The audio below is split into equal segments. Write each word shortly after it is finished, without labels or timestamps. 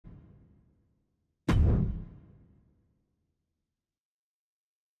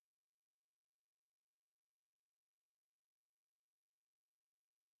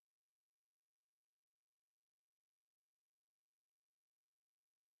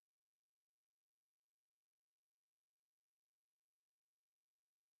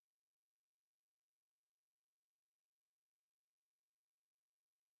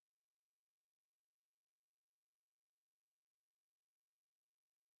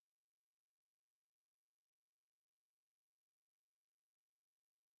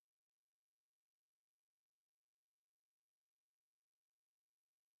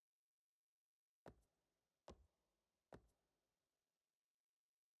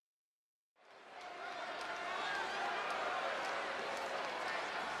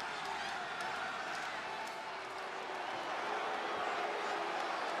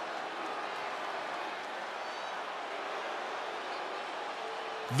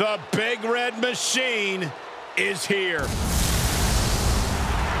The Big Red Machine is here. The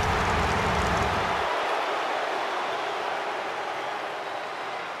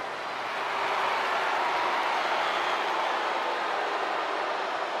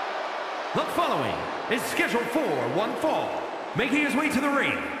following is scheduled for one fall, making his way to the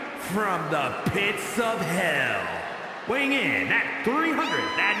ring from the pits of hell, weighing in at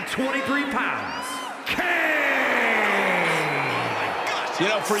 323 pounds, Kane! You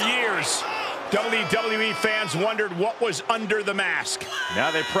know, for years, WWE fans wondered what was under the mask.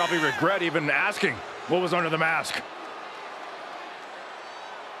 Now they probably regret even asking what was under the mask.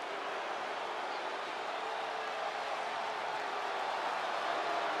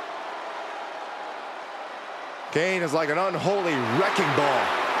 Kane is like an unholy wrecking ball.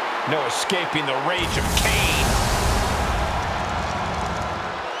 No escaping the rage of Kane.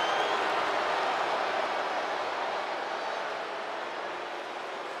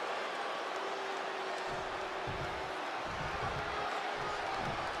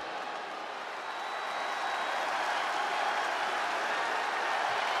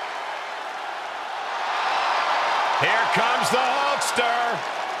 Here comes the Hulkster.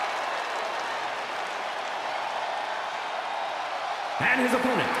 And his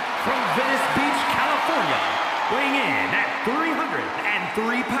opponent from Venice Beach, California, weighing in at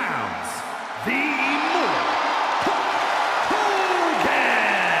 303 pounds, the Immortal Hogan!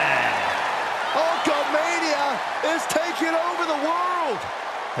 Hulkamania is taking over the world!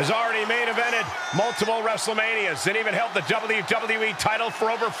 Has already main evented multiple WrestleManias and even held the WWE title for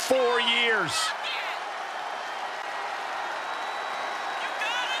over 4 years.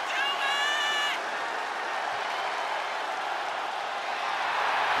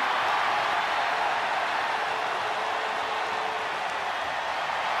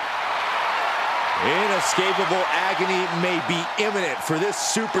 Inescapable agony may be imminent for this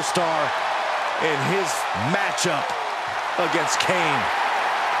superstar in his matchup against Kane.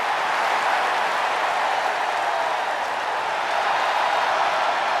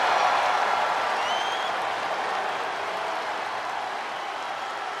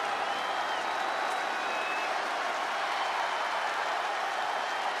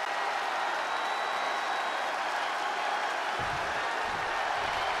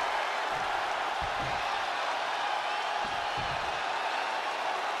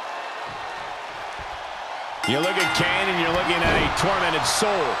 You look at Kane and you're looking at a tormented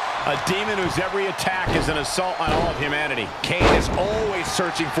soul, a demon whose every attack is an assault on all of humanity. Kane is always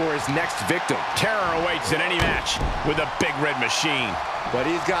searching for his next victim. Terror awaits in any match with a Big Red Machine. But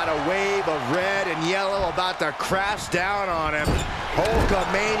he's got a wave of red and yellow about to crash down on him.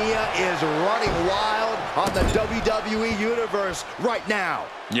 Hulkamania is running wild on the WWE Universe right now.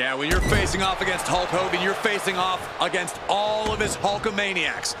 Yeah, when you're facing off against Hulk Hogan, you're facing off against all of his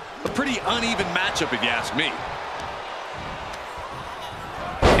Hulkamaniacs. A pretty uneven matchup, if you ask me.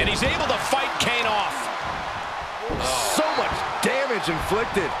 And he's able to fight Kane off. So much damage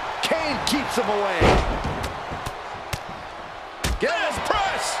inflicted. Kane keeps him away. Get his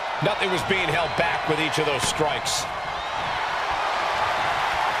press! Nothing was being held back with each of those strikes.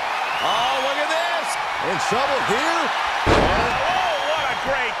 Oh, look at this! In trouble here. Oh, what a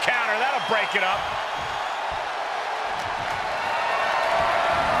great counter. That'll break it up.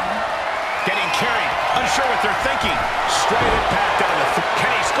 Getting carried. Unsure what they're thinking. Straight impact on the...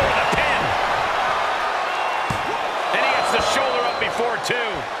 Can he score the pin? And he gets the shoulder up before two.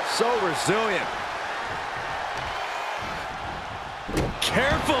 So resilient.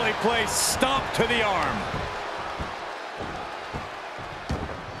 Carefully placed stomp to the arm.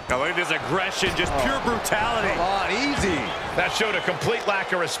 Now look at this aggression, just pure brutality. Come on, easy. That showed a complete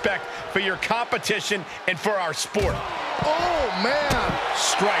lack of respect for your competition and for our sport. Oh, man.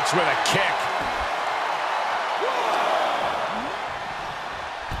 Strikes with a kick.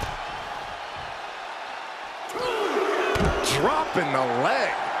 Dropping the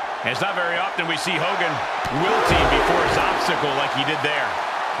leg. And it's not very often we see Hogan wilting before his obstacle like he did there.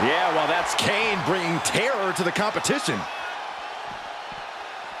 Yeah, well, that's Kane bringing terror to the competition.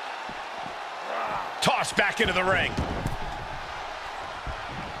 Tossed back into the ring.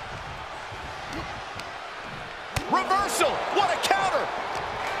 Reversal! What a counter!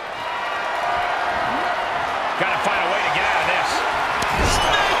 Gotta find a way to get out of this.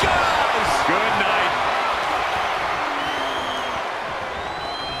 Snake eyes! Good night.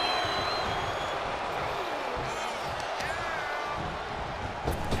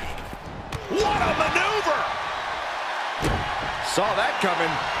 What a maneuver! Saw that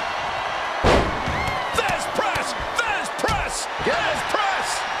coming. Fez press! Fez press! Fez press!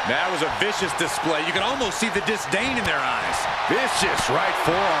 That was a vicious display. You can almost see the disdain in their eyes. Vicious right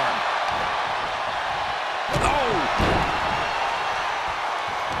forearm.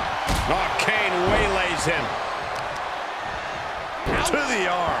 Oh, Kane waylays him. To the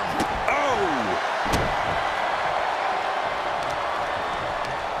arm. Oh!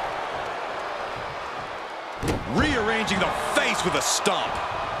 Rearranging the face with a stomp.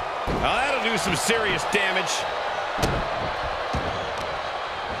 Now that'll do some serious damage.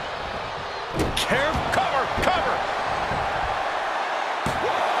 Cover, cover.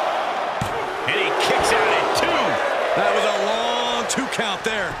 And he kicks out at 2. That was a long 2 count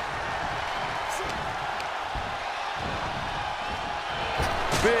there.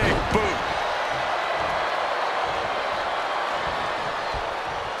 Big boot.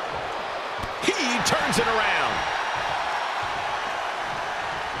 He turns it around.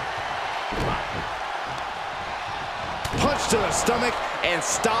 Punch to the stomach and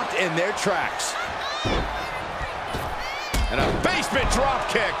stopped in their tracks. And a basement drop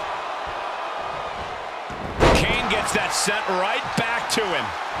kick. Kane gets that sent right back to him.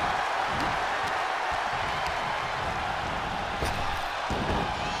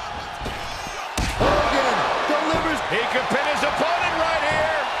 Hogan delivers. He could pin his opponent right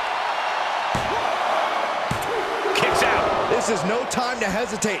here. Kicks out. This is no time to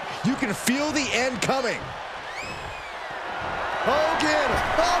hesitate. You can feel the end coming. Hogan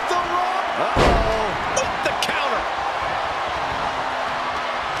off the rope. Uh-oh. Oop, the counter.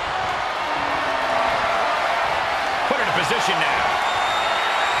 Put her in position now.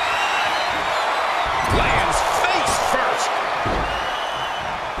 Lands face first.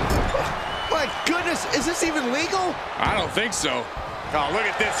 My goodness, is this even legal? I don't think so. Oh, look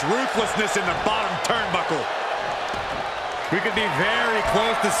at this ruthlessness in the bottom turnbuckle. We could be very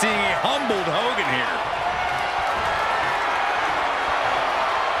close to seeing a humbled Hogan here.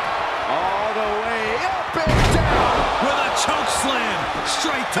 All the way up and down. With a choke slam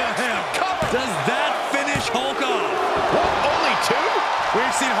straight to him. Does that finish Hulk off? What, only 2?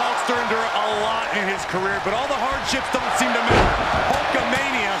 We've seen Hulkster endure a lot in his career, but all the hardships don't seem to matter.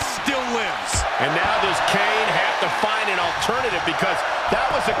 Hulkamania still lives. And now does Kane have to find an alternative, because that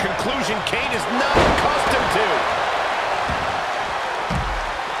was a conclusion Kane is not accustomed to.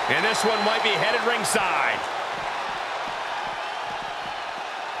 And this one might be headed ringside.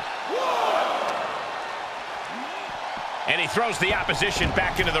 And he throws the opposition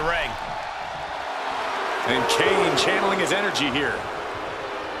back into the ring. And Kane channeling his energy here.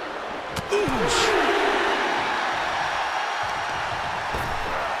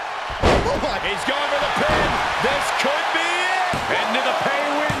 He's going for the pin. This could be it. Into the pay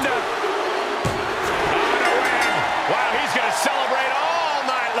window. On a win. Wow, he's going to celebrate all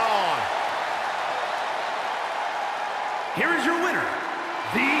night long. Here is your winner,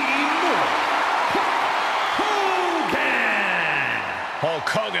 the Immortal Hogan. Hulk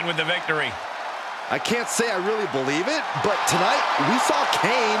Hogan with the victory. I can't say I really believe it, but tonight we saw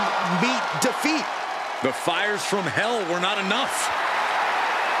Kane meet defeat. The fires from hell were not enough.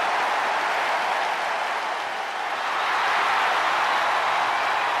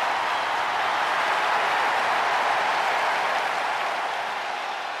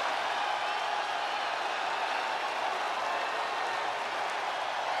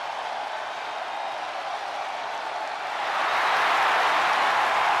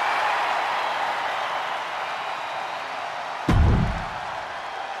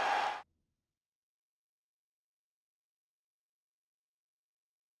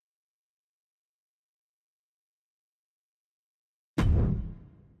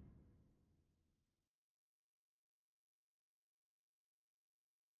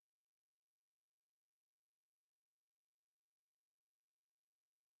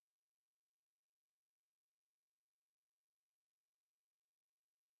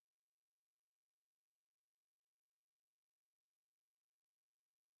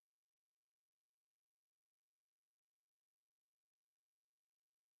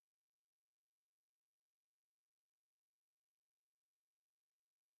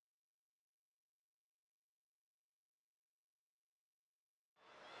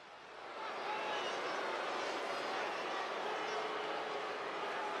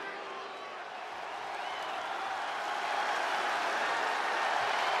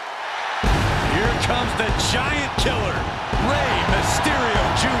 Comes the giant killer, Rey Mysterio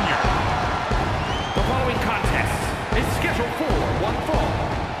Jr. The following contest is scheduled for one fall.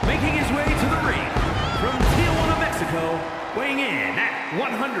 Making his way to the ring from Tijuana, Mexico, weighing in at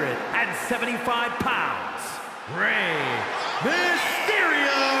 175 pounds, Rey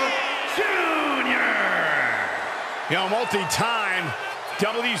Mysterio Jr. You know, multi-time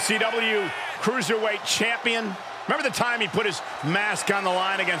WCW Cruiserweight champion, Remember the time he put his mask on the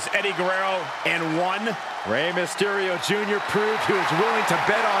line against Eddie Guerrero and won? Rey Mysterio Jr. proved he was willing to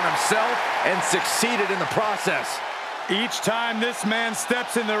bet on himself and succeeded in the process. Each time this man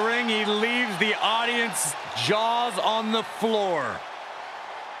steps in the ring, he leaves the audience jaws on the floor.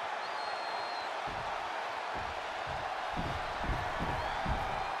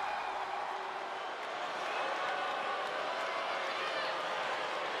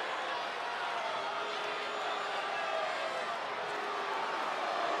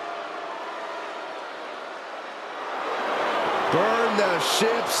 Burn the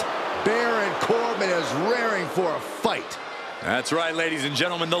ships. Baron Corbin is raring for a fight. That's right, ladies and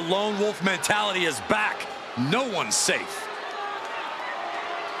gentlemen. The lone wolf mentality is back. No one's safe.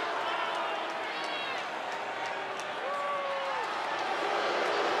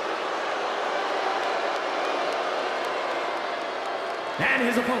 And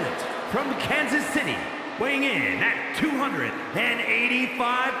his opponent from Kansas City, weighing in at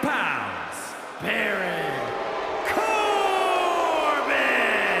 285 pounds, Baron Corbin!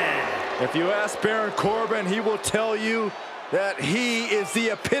 If you ask Baron Corbin, he will tell you that he is the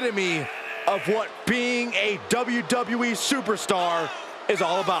epitome of what being a WWE superstar is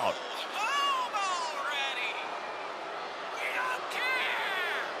all about.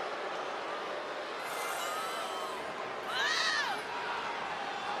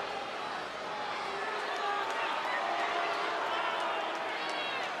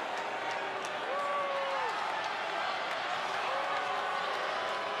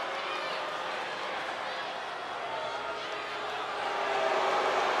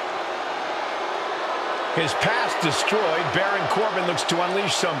 His past destroyed, Baron Corbin looks to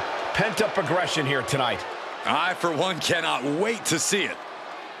unleash some pent-up aggression here tonight. I, for one, cannot wait to see it.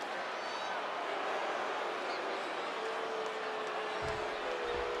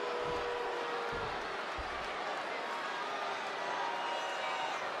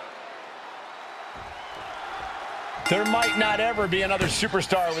 There might not ever be another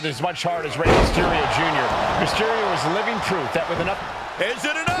superstar with as much heart as Rey Mysterio Jr. Mysterio is living proof that with enough... Is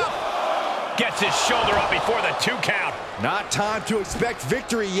it enough? Gets his shoulder up before the 2 count. Not time to expect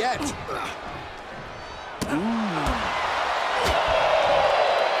victory yet. Ooh,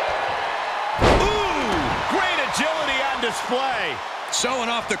 great agility on display. Showing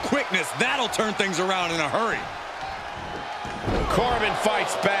off the quickness, that'll turn things around in a hurry. Corbin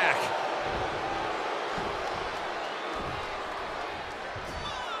fights back.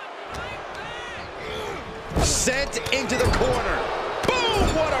 Sent into the corner.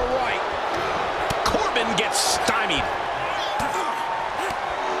 Boom, what a right. Corbin gets stymied.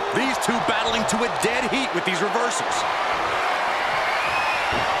 These two battling to a dead heat with these reversals.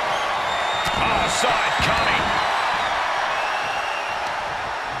 Oh, saw it coming.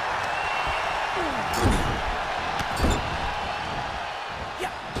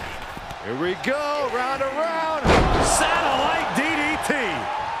 Here we go, round and round. Satellite DDT.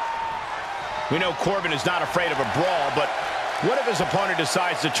 We know Corbin is not afraid of a brawl, but what if his opponent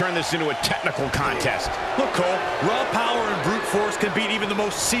decides to turn this into a technical contest? Look, Cole, raw power and brute force can beat even the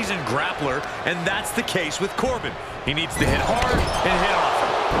most seasoned grappler, and that's the case with Corbin. He needs to hit hard and hit often.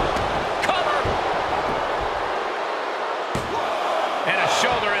 Cover! And a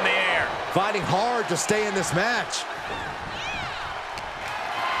shoulder in the air. Fighting hard to stay in this match.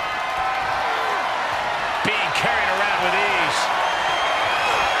 Being carried around with ease.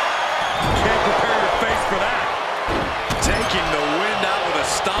 Can't prepare your face for that. Taking the wind out with a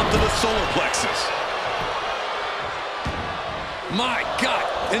stomp to the solar plexus. My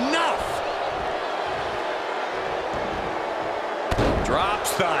God, enough!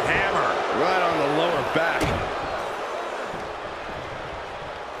 Drops the hammer. Right on the lower back.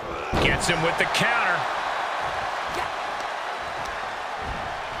 Gets him with the counter.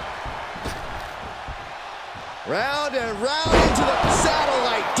 Round and round into the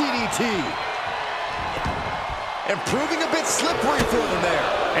satellite DDT. And proving a bit slippery for them there.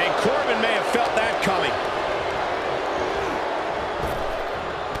 And Corbin may have felt that coming.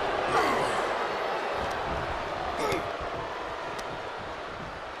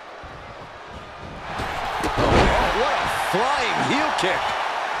 What a flying heel kick.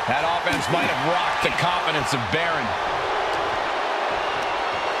 That offense might have rocked the confidence of Baron.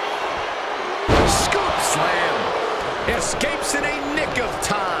 Scoop slam. Escapes in a nick of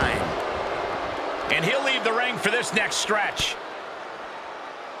time. And he'll leave the ring for this next stretch.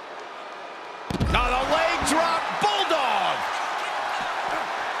 Now the leg drop, bulldog.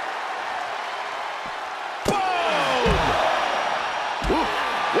 Boom! Ooh,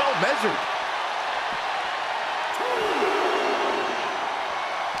 well measured.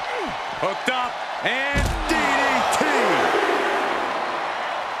 Hooked up and DDT.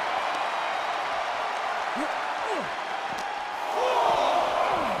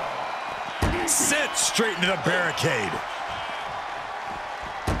 straight into the barricade.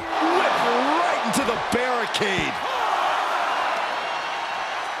 Whip right into the barricade.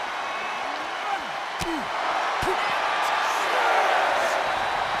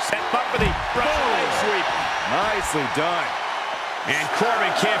 Set up for the Russian sweep. Nicely done. And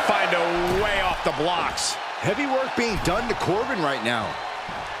Corbin can't find a way off the blocks. Heavy work being done to Corbin right now.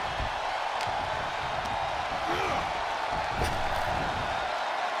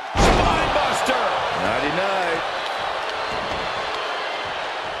 Spinebuster. Nighty-night.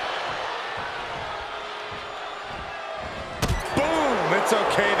 Boom! It's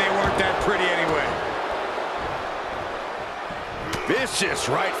okay, they weren't that pretty anyway. Vicious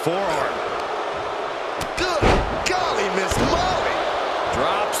right forearm. Good golly, Miss Molly.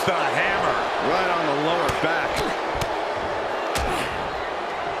 Drops the hammer. Right on the lower back.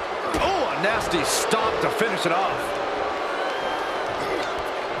 Oh, a nasty stop to finish it off.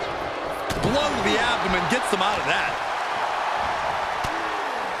 Blow to the abdomen gets them out of that.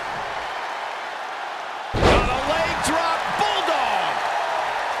 The leg drop, bulldog.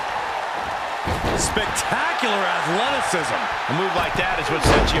 Spectacular athleticism. A move like that is what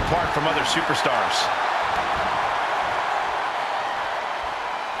sets you apart from other superstars.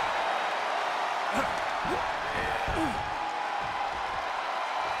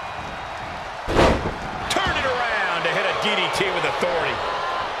 Turn it around to hit a DDT with authority.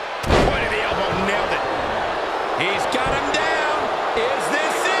 Point of the elbow, nailed it. He's got him down. Is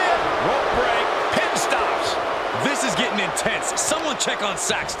this it? Rope break, pin stops. This is getting intense. Someone check on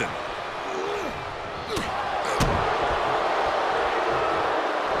Saxton.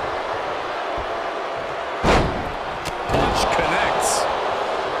 Punch connects.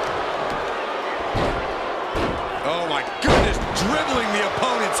 Oh my goodness, dribbling the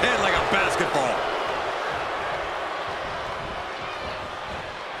opponent's head like a basketball.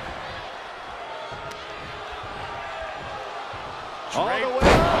 All the way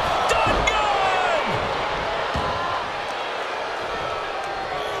up. Done good!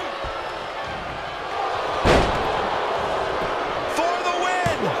 For the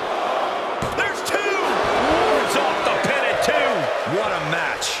win! There's two! Wards off the pin at two! What a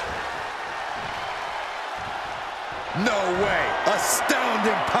match. No way.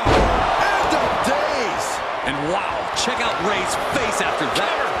 Astounding power. End of days. And wow, check out Ray's face after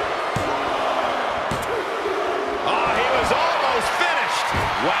that. Oh, he was almost finished!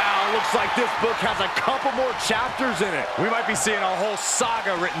 Wow, looks like this book has a couple more chapters in it. We might be seeing a whole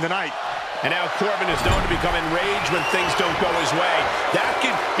saga written tonight. And now Corbin is known to become enraged when things don't go his way. That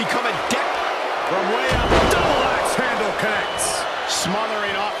could become a deck From way up, double axe handle connects.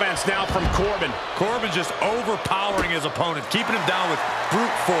 smothering offense now from Corbin. Corbin just overpowering his opponent, keeping him down with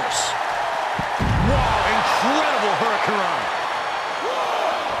brute force. Wow, incredible hurricanrana.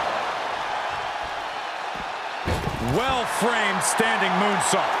 Well-framed standing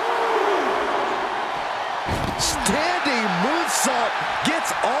moonsault. Standing moonsault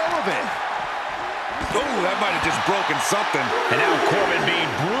gets all of it. Oh, that might have just broken something. And now Corbin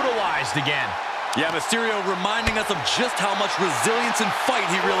being brutalized again. Yeah, Mysterio reminding us of just how much resilience and fight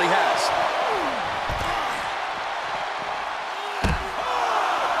he really has.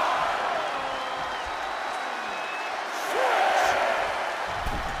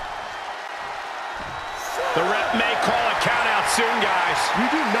 The ref may call a count out soon, guys.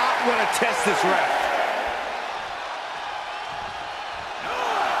 You do not want to test this ref.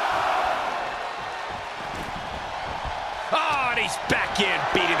 Oh, and he's back in,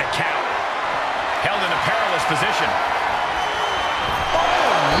 beating the count. Held in a perilous position.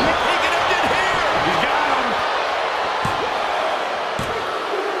 Oh, he can end it here. He's got him.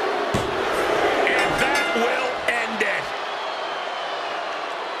 And that will end it.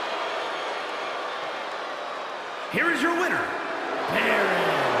 Here is your winner,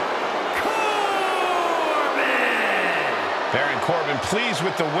 Baron Corbin! Baron Corbin pleased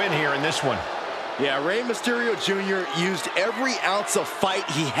with the win here in this one. Yeah, Rey Mysterio Jr. used every ounce of fight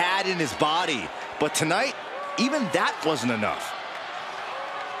he had in his body. But tonight, even that wasn't enough.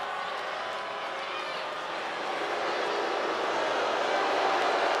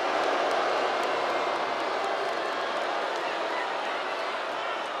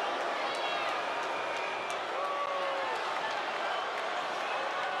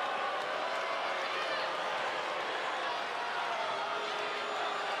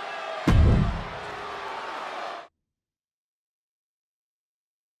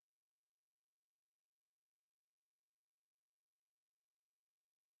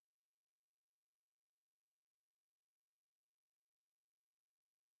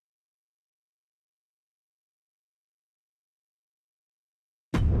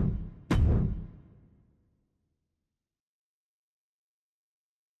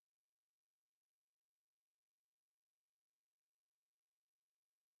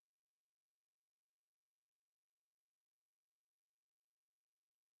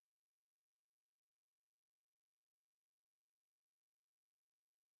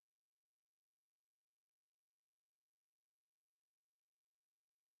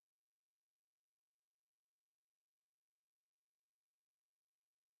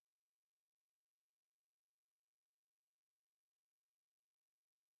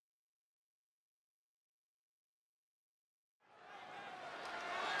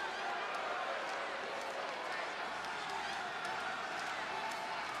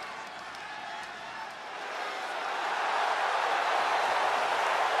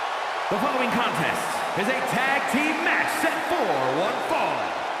 The following contest is a tag team match set for one fall.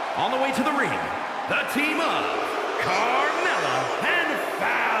 On the way to the ring, the team of Carmella and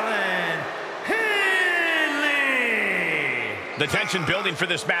Fallon Henley. The tension building for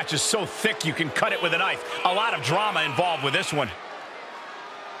this match is so thick you can cut it with a knife. A lot of drama involved with this one.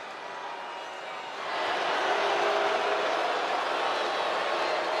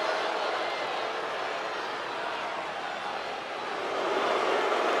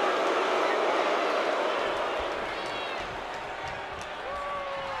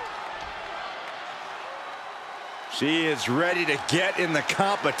 She is ready to get in the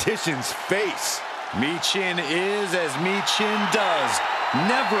competition's face. Michin is as Michin does.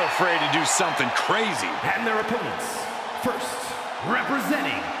 Never afraid to do something crazy. And their opponents. First,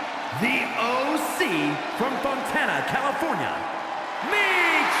 representing the OC from Fontana, California,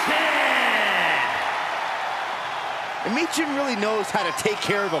 Michin! And Michin really knows how to take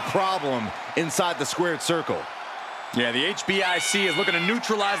care of a problem inside the squared circle. Yeah, the HBIC is looking to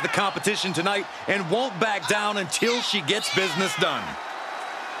neutralize the competition tonight and won't back down until she gets business done.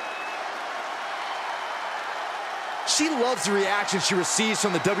 She loves the reaction she receives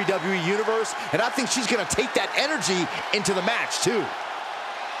from the WWE Universe, and I think she's going to take that energy into the match, too.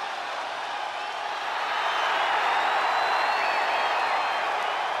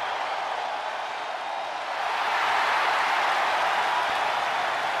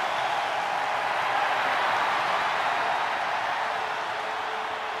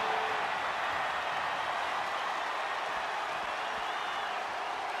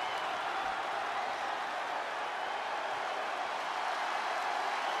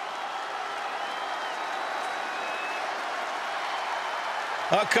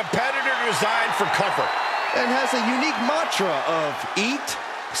 A competitor designed for comfort. And has a unique mantra of eat,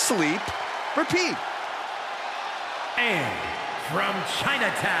 sleep, repeat. And from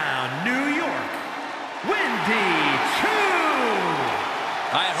Chinatown, New York, Wendy Choo!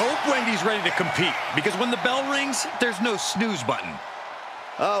 I hope Wendy's ready to compete, because when the bell rings, there's no snooze button.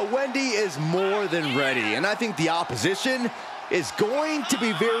 Wendy is more than ready, and I think the opposition is going to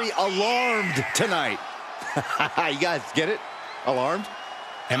be very alarmed tonight. You guys get it? Alarmed?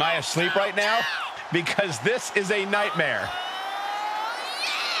 Am I asleep right now? Because this is a nightmare.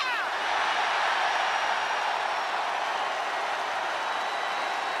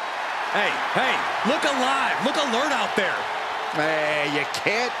 Hey, look alive, look alert out there. Hey, you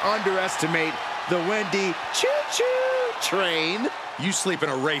can't underestimate the Wendy choo-choo train. You sleep in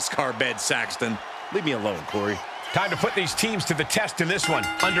a race car bed, Saxton. Leave me alone, Corey. Time to put these teams to the test in this one,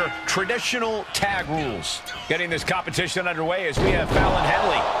 under traditional tag rules. Getting this competition underway as we have Fallon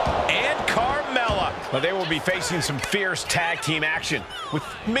Henley and Carmella. But they will be facing some fierce tag team action with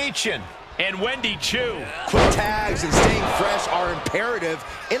Michin and Wendy Choo. Quick tags and staying fresh are imperative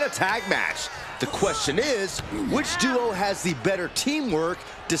in a tag match. The question is, which duo has the better teamwork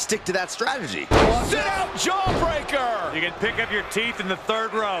to stick to that strategy? Sit out jawbreaker! You can pick up your teeth in the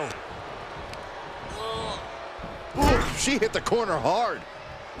third row. Ooh, she hit the corner hard.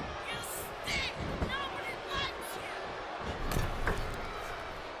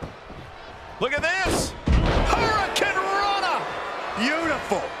 Look at this! Hurricane Rana!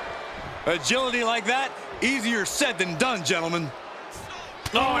 Beautiful. Agility like that, easier said than done, gentlemen.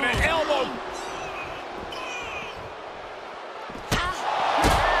 Oh, and an elbow!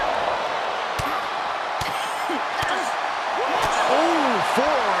 Oh,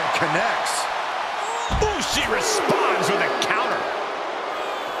 forearm connects. Ooh, she responds with a counter.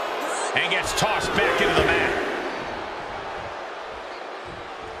 And gets tossed back into the mat.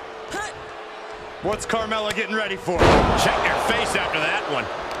 What's Carmella getting ready for? Check your face after that one.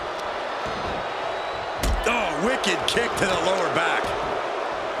 Oh, wicked kick to the lower back.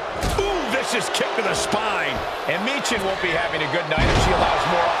 Ooh, vicious kick to the spine. And Michin won't be having a good night if she allows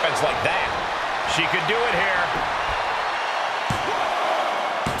more offense like that. She could do it here.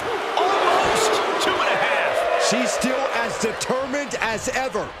 Almost 2.5. She's still as determined as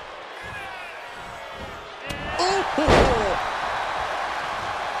ever. Ooh.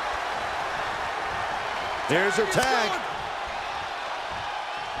 There's her tag.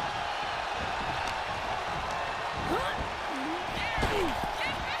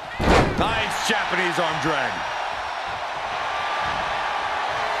 Nice Japanese arm drag.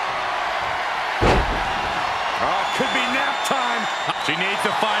 Oh, could be nap time. She needs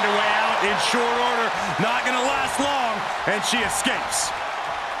to find a way out in short order. Not going to last long, and she escapes.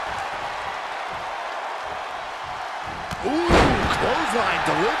 Ooh, clothesline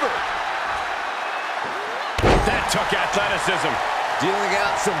delivered. That took athleticism. Dealing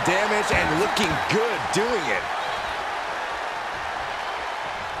out some damage and looking good doing it.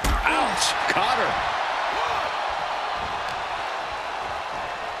 Ouch. Ouch! Caught her.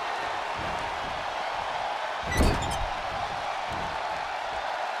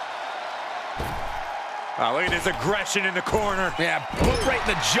 Oh, look at his aggression in the corner. Yeah, boot right in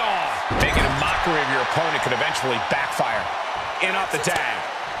the jaw. Making a mockery of your opponent could eventually backfire. In off the tag.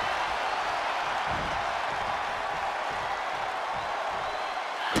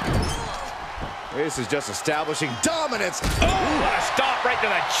 This is just establishing dominance. Oh, what a stomp right to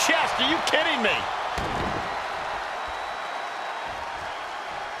the chest. Are you kidding me?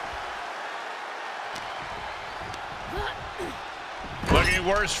 Looking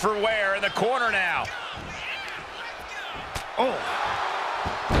worse for wear in the corner now. Oh.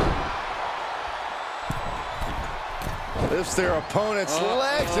 Lifts their opponent's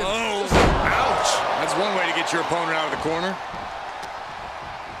legs. And... Ouch! That's one way to get your opponent out of the corner.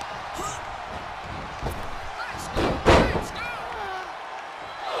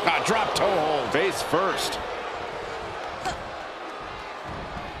 Drop toe hold. Face first.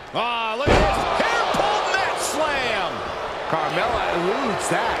 Look at this. Hair pull mat slam. Carmella eludes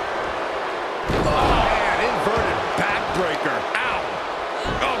that. Oh, man, inverted backbreaker. Ow.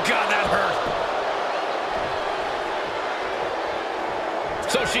 Oh, God, that hurt.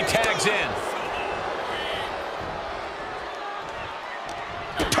 So she tags in.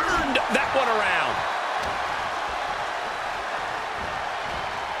 Turned that one around.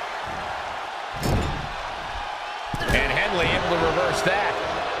 And Henley able to reverse that.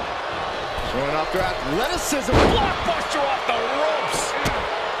 Showing off their athleticism. Blockbuster off the ropes.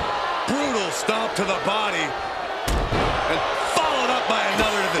 Brutal stomp to the body. And followed up by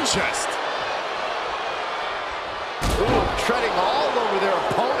another to the chest. Ooh, treading all over their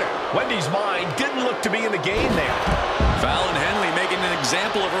opponent. Wendy's mind didn't look to be in the game there. Fallon Henley making an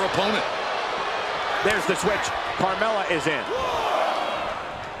example of her opponent. There's the switch. Carmella is in.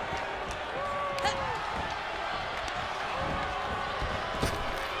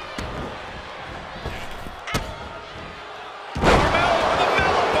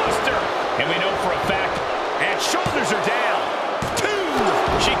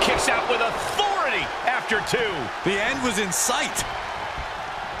 With authority after two. The end was in sight.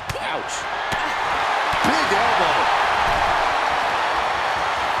 Ouch. Big elbow.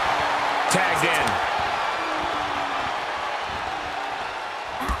 Tagged in.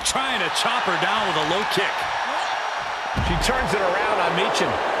 Trying to chop her down with a low kick. She turns it around on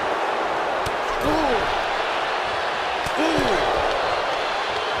Michin. Ooh. Ooh.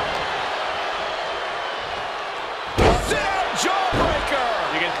 Sit-out jawbreaker.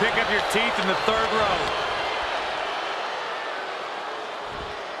 You can pick up your teeth in the third row.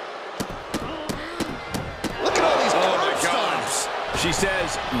 Look at all these my curb God. stomps. She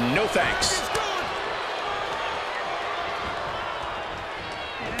says, no thanks.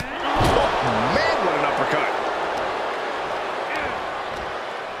 Oh, man, what an uppercut.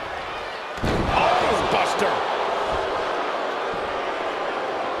 Oh, Buster.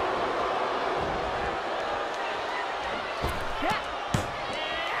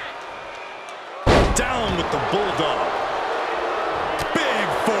 Down with the bulldog. Big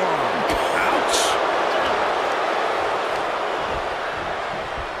forearm. Ouch.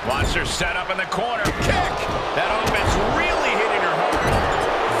 Wants her set up in the corner. Kick. That offense really hitting her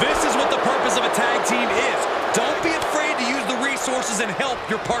hard. This is what the purpose of a tag team is. Don't be afraid to use the resources and help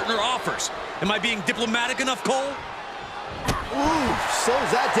your partner offers. Am I being diplomatic enough, Cole? Ooh,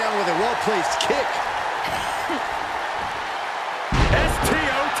 slows that down with a well-placed kick.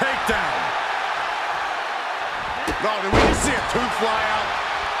 STO takedown. No, did we just see a tooth fly out?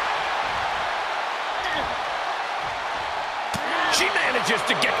 She manages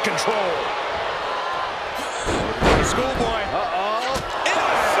to get control. Schoolboy. Uh-oh.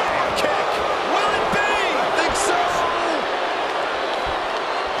 Super kick. Will it be? I think so.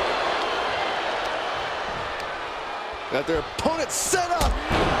 Got their opponent set up.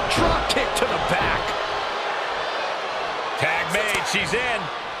 Drop kick to the back. Tag made. She's in.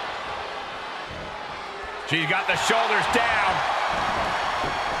 She's got the shoulders down.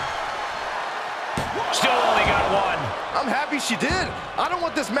 Still only got one. I'm happy she did. I don't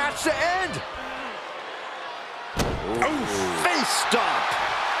want this match to end. Ooh, face stomp.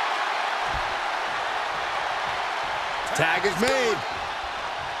 Tag is made.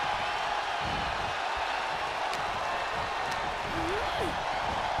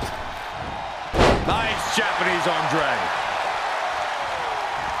 Nice Japanese arm drag.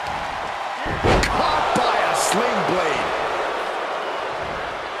 Caught by a sling blade.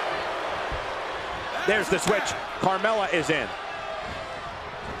 There's the switch. Carmella is in.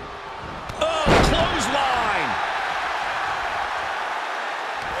 Oh, clothesline.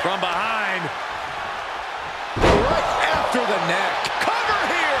 From behind. Right after the neck. Cover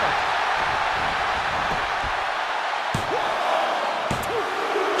here.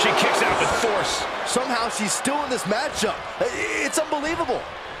 She kicks out with force. Somehow she's still in this matchup. It's unbelievable.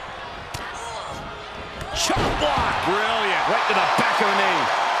 Chop block. Brilliant. Right to the back of the knee.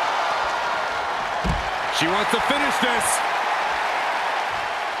 She wants to finish this.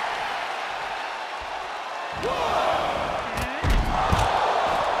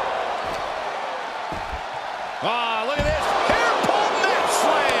 Ah, look at this. Hair pull neck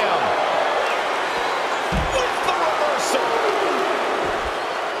slam. With the reversal.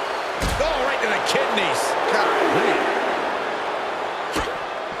 Oh, right to the kidneys. Golly.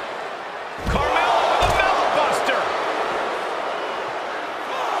 Carmella with a mouth buster.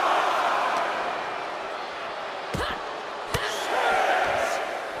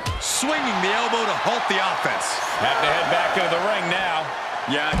 Swinging the elbow to halt the offense. Have to head back into the ring now.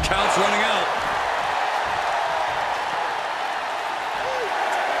 Yeah, count's running out.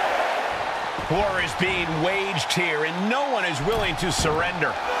 War is being waged here, and no one is willing to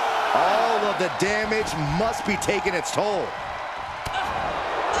surrender. All of the damage must be taking its toll.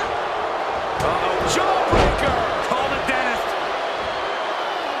 Jawbreaker! Call the dentist.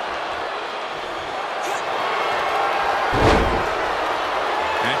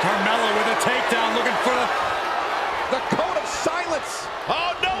 And Carmella with a takedown, looking for The code of silence.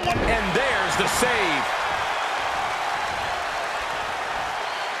 Oh, no one! And there's the save.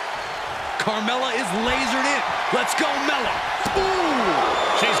 Carmella is lasered in. Let's go, Mella. Ooh!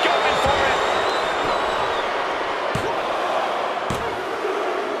 She's going for it.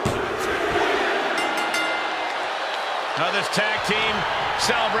 Now this tag team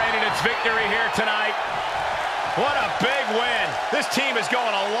celebrating its victory here tonight. What a big win. This team is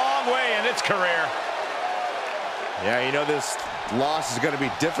going a long way in its career. Yeah, you know this loss is going to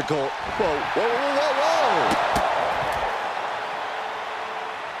be difficult. Whoa, whoa, whoa, whoa, whoa.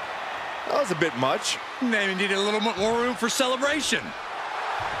 That was a bit much. Maybe needed a little more room for celebration.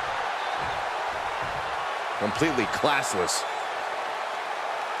 Completely classless.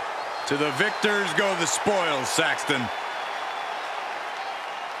 To the victors go the spoils, Saxton.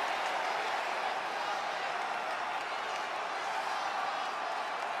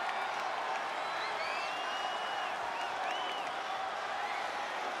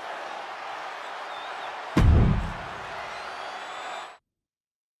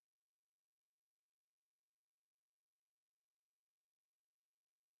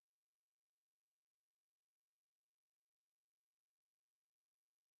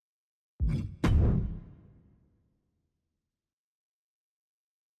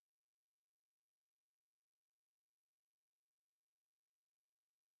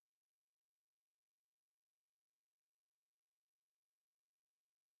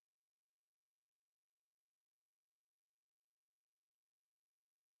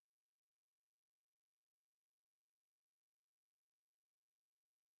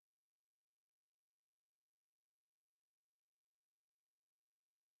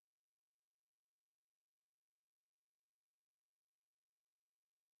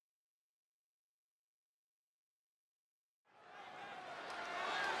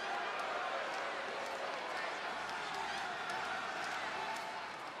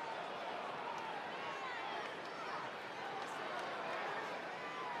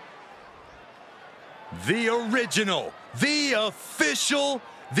 The original, the official,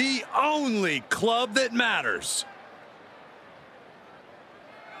 the only club that matters.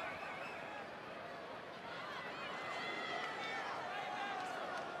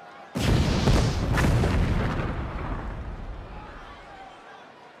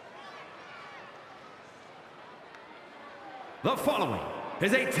 The following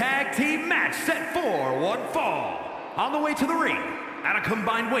is a tag team match set for one fall. On the way to the ring, at a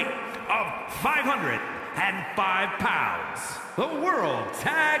combined weight of 505 pounds, the World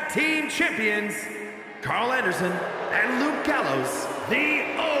Tag Team Champions, Carl Anderson and Luke Gallows, the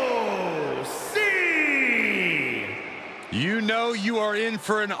OC! You know you are in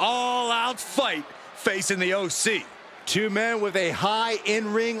for an all-out fight facing the OC. Two men with a high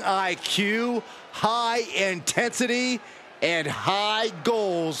in-ring IQ, high intensity, and high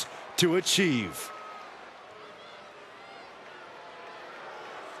goals to achieve.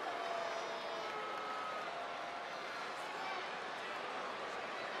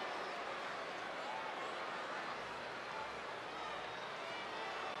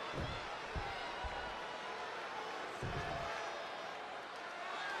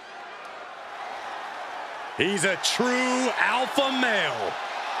 He's a true alpha male.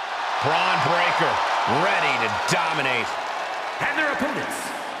 Braun Breaker, ready to dominate. And their opponents,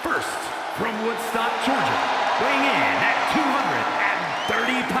 First, from Woodstock, Georgia, weighing in at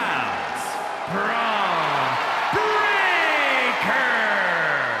 230 pounds, Braun Breaker.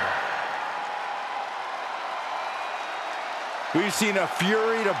 We've seen a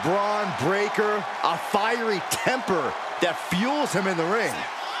fury to Braun Breaker, a fiery temper that fuels him in the ring.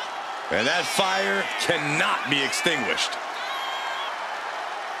 And that fire cannot be extinguished.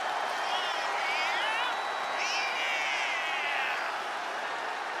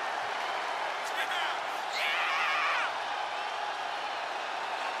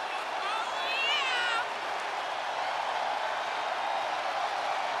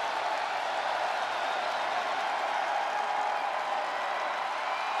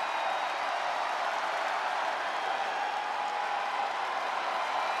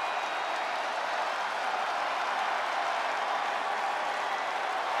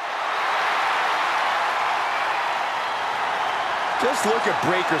 Just look at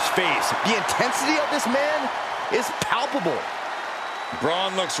Breaker's face. The intensity of this man is palpable.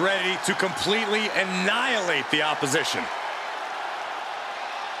 Braun looks ready to completely annihilate the opposition.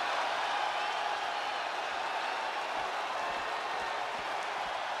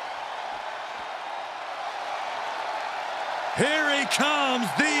 Here he comes,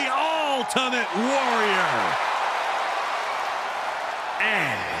 the Ultimate Warrior.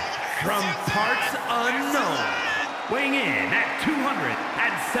 And from parts unknown, weighing in at 275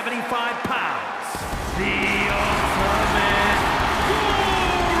 pounds, the Ultimate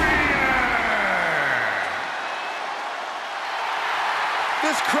Warrior!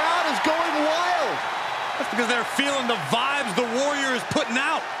 This crowd is going wild. That's because they're feeling the vibes the Warrior is putting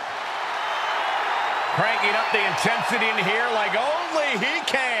out. Cranking up the intensity in here like only he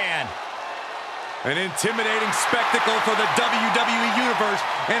can. An intimidating spectacle for the WWE Universe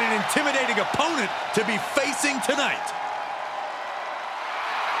and an intimidating opponent to be facing tonight.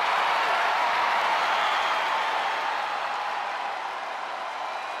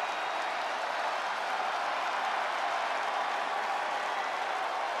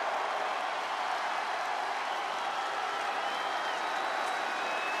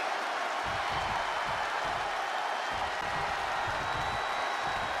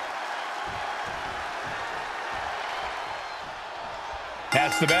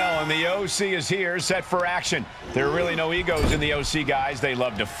 That's the bell, and the OC is here, set for action. There are really no egos in the OC, guys. They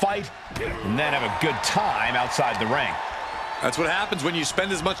love to fight and then have a good time outside the ring. That's what happens when you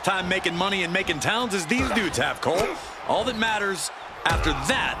spend as much time making money and making towns as these dudes have, Cole. All that matters after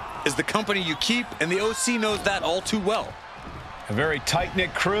that is the company you keep, and the OC knows that all too well. A very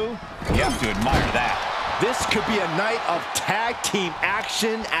tight-knit crew. You have to admire that. This could be a night of tag team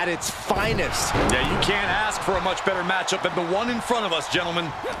action at its finest. Yeah, you can't ask for a much better matchup than the one in front of us,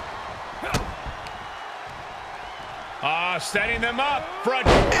 gentlemen. Setting them up. Front.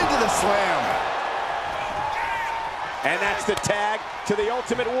 Into the slam. And that's the tag to the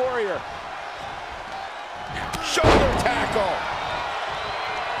Ultimate Warrior. Shoulder tackle.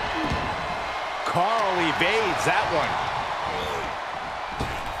 Carl evades that one.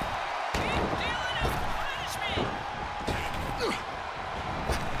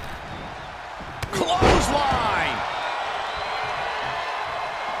 Clothesline.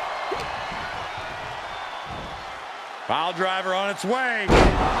 Pile driver on its way.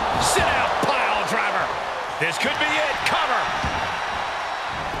 Sit out, pile driver. This could be it. Cover.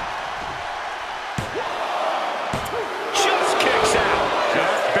 Just kicks out.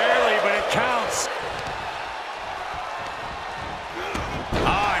 Just barely, but it counts.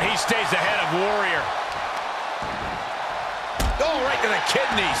 And he stays ahead of Warrior. Oh, right to the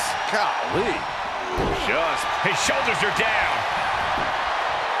kidneys. Golly. His shoulders are down.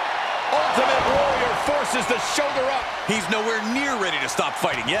 Ultimate Warrior forces the shoulder up. He's nowhere near ready to stop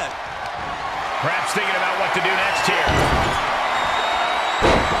fighting yet. Perhaps thinking about what to do next here.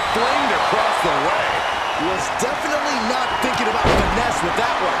 Flinged across the way. Was definitely not thinking about finesse with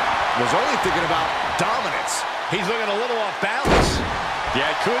that one. Was only thinking about dominance. He's looking a little off balance.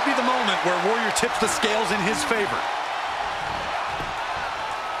 Yeah, it could be the moment where Warrior tips the scales in his favor.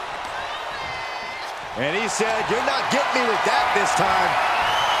 And he said, "You're not getting me with that this time."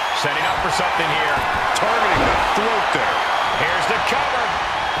 Setting up for something here. Targeting the throat there. Here's the cover.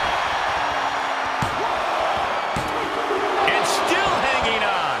 And still hanging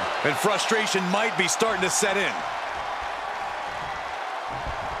on. And frustration might be starting to set in.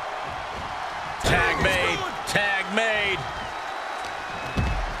 Tag made. Tag made.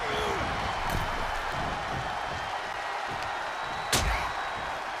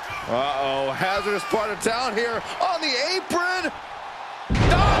 Uh-oh, hazardous part of town here on the apron.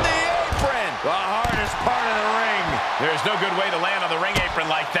 On the apron. The hardest part of the ring. There's no good way to land on the ring apron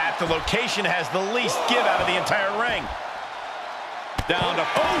like that. The location has the least give out of the entire ring. Down to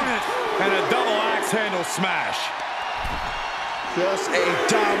opponent and a double axe handle smash. Just a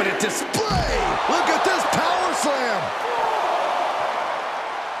dominant display. Look at this power slam.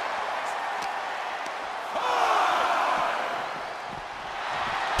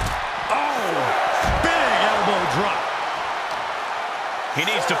 Oh, big elbow drop. He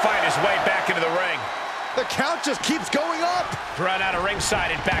needs to find his way back into the ring. The count just keeps going up. Run out of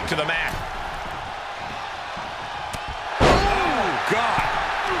ringside and back to the mat. Oh, God.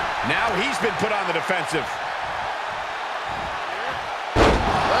 Now he's been put on the defensive.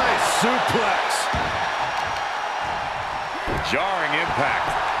 Nice suplex. Jarring impact.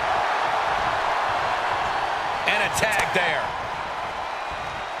 And a tag there.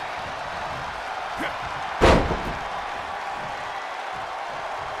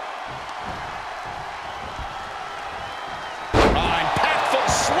 Impactful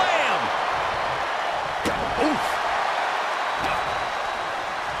slam. Oof.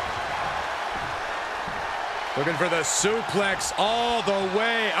 Looking for the suplex all the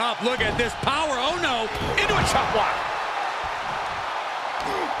way up. Look at this power. Oh, no. Into a chop block.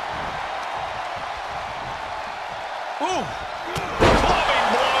 Ooh. Clubbing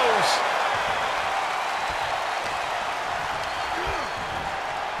blows.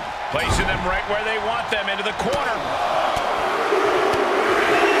 Placing them right where they want them, into the corner.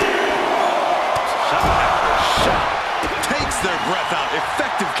 Shot after shot. Takes their breath out.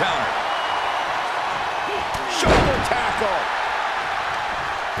 Effective counter. Shoulder tackle.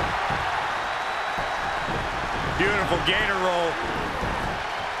 Beautiful gator roll.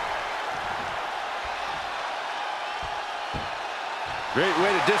 Great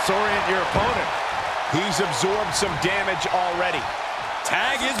way to disorient your opponent. He's absorbed some damage already.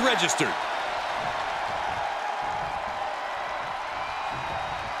 Tag is registered.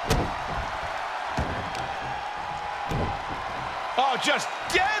 Oh, just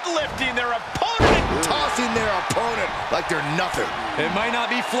deadlifting their opponent. Tossing their opponent like they're nothing. It might not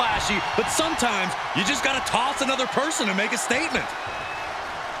be flashy, but sometimes you just got to toss another person to make a statement.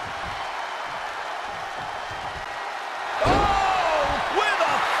 Oh, with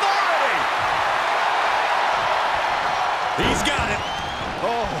authority. He's got it.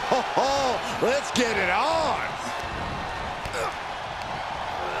 Oh, let's get it on.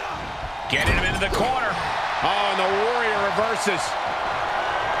 Getting him into the corner. Oh, and the Warrior reverses.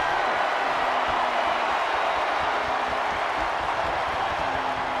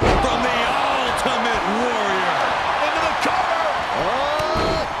 From the Ultimate Warrior. Into the cover.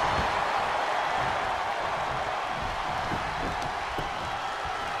 Oh.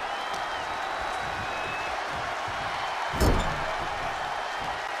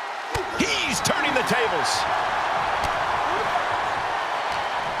 He's turning the tables.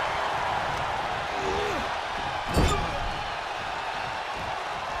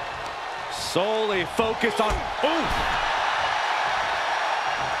 Solely focused on... Ooh!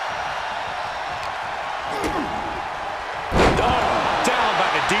 Oh, down by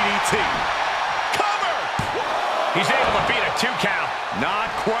the DDT. Cover. He's able to beat a 2 count. Not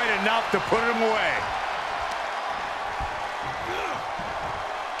quite enough to put him away.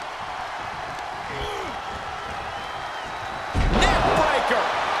 Neck breaker.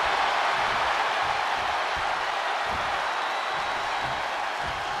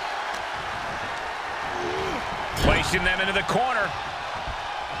 Placing them into the corner.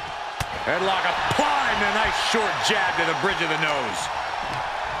 Headlock applied and a nice short jab to the bridge of the nose.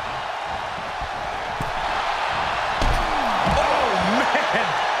 Oh, man.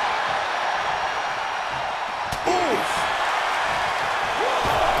 Oof.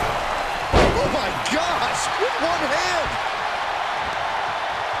 Oh, my gosh. With one hand.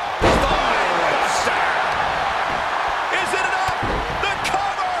 Buster. Is it enough? The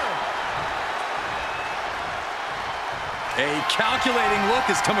cover. A calculating look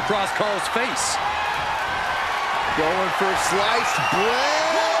has come across Carl's face. Going for sliced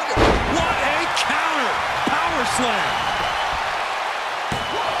bread. What a counter! Power slam!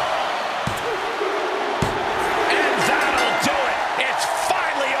 And that'll do it. It's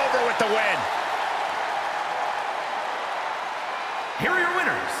finally over with the win. Here are your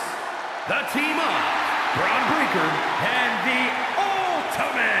winners. The team of Braun Breaker and the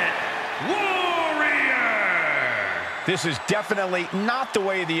Ultimate Warrior. This is definitely not the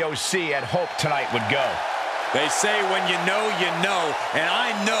way the OC had hoped tonight would go. They say when you know, and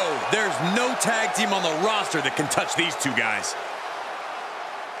I know there's no tag team on the roster that can touch these two guys.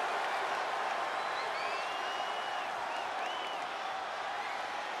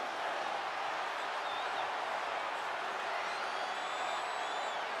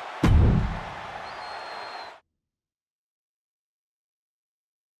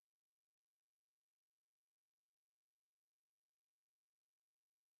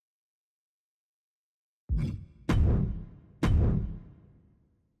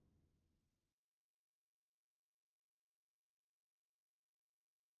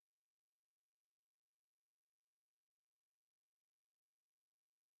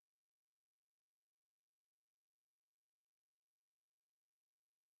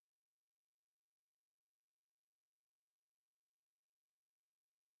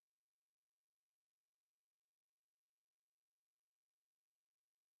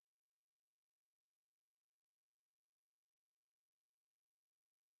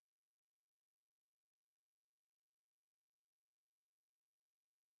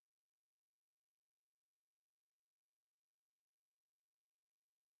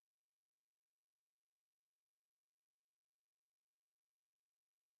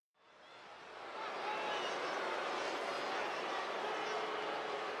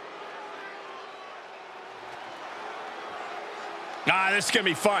 This is going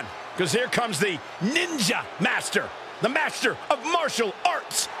to be fun, because here comes the Ninja Master, the Master of Martial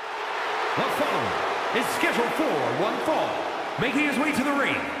Arts. The following is scheduled for one fall, making his way to the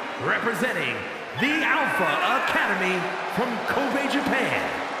ring, representing the Alpha Academy from Kobe, Japan,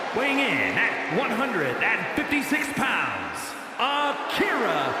 weighing in at 156 pounds,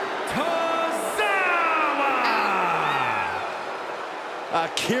 Akira Tozawa!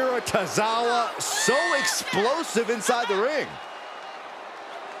 Akira Tozawa, so explosive inside the ring.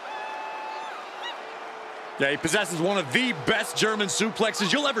 Yeah, he possesses one of the best German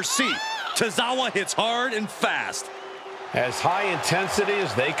suplexes you'll ever see. Tozawa hits hard and fast. As high intensity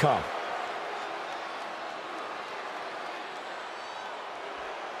as they come.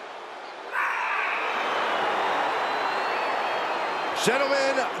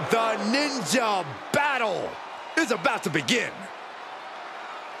 Gentlemen, the Ninja Battle is about to begin.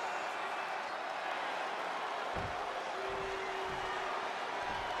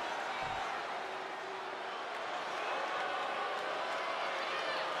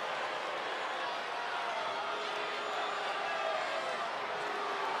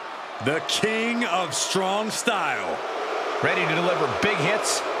 The king of strong style. Ready to deliver big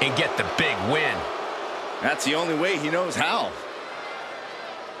hits and get the big win. That's the only way he knows how.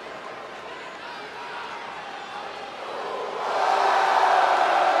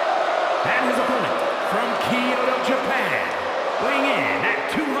 And his opponent from Kyoto, Japan, weighing in at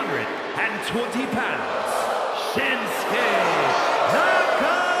 220 pounds, Shinsuke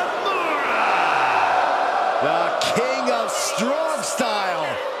Nakamura! The king of strong style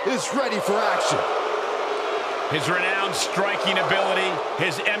is ready for action. His renowned striking ability,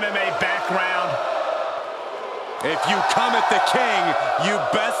 his MMA background. If you come at the king, you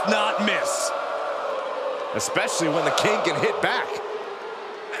best not miss. Especially when the king can hit back.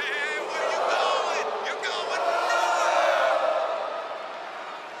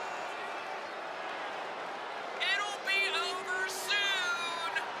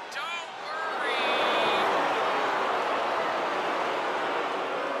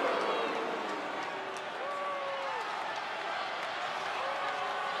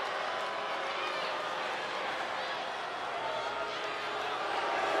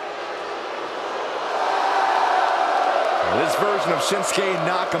 This version of Shinsuke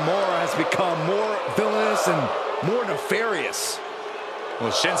Nakamura has become more villainous and more nefarious.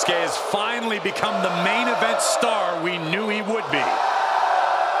 Well, Shinsuke has finally become the main event star we knew he would be.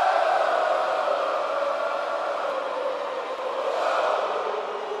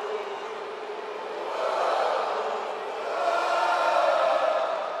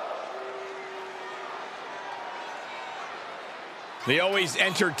 The always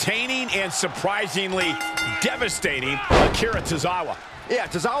entertaining and surprisingly devastating Akira Tozawa. Yeah,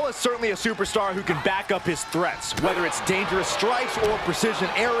 Tozawa is certainly a superstar who can back up his threats. Whether it's dangerous strikes or precision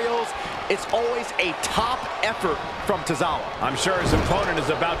aerials, it's always a top effort from Tozawa. I'm sure his opponent is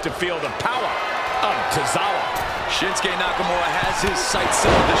about to feel the power of Tozawa. Shinsuke Nakamura has his sights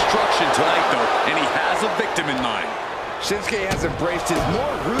set on destruction tonight, though, and he has a victim in mind. Shinsuke has embraced his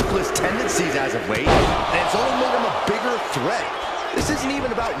more ruthless tendencies as of late, and it's only made him a bigger threat. This isn't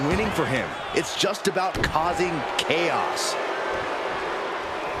even about winning for him. It's just about causing chaos.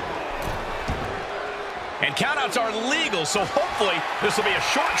 And countouts are legal, so hopefully this will be a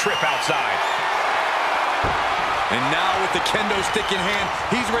short trip outside. And now with the kendo stick in hand,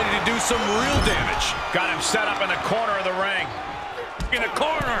 he's ready to do some real damage. Got him set up in the corner of the ring. In the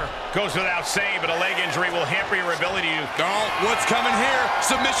corner. Goes without saying, but a leg injury will hamper your ability to... Oh, what's coming here?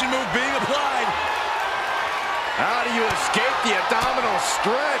 Submission move being applied. How do you escape the abdominal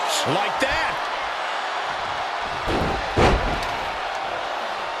stretch? Like that.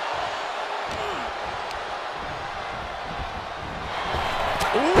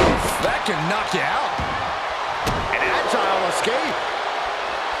 Oof, that can knock you out. An agile escape.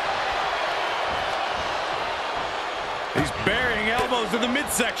 He's burying elbows in the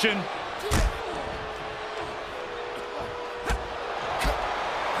midsection.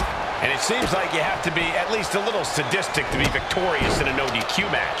 And it seems like you have to be at least a little sadistic to be victorious in a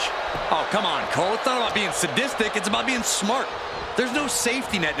no-DQ match. Oh, come on, Cole. It's not about being sadistic. It's about being smart. There's no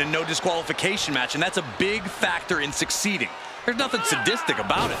safety net in a no disqualification match, and that's a big factor in succeeding. There's nothing sadistic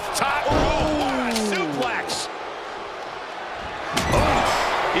about it. Top rope suplex.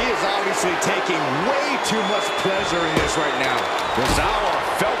 He is obviously taking way too much pleasure in this right now. Tozawa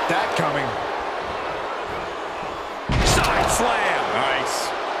felt that coming. Side slam. Nice.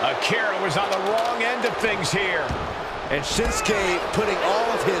 Akira was on the wrong end of things here. And Shinsuke putting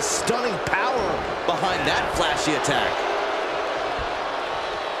all of his stunning power behind that flashy attack.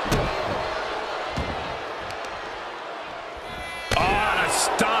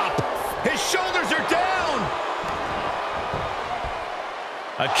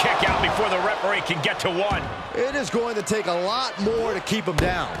 A kick out before the referee can get to one. It is going to take a lot more to keep him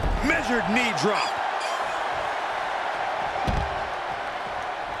down. Measured knee drop.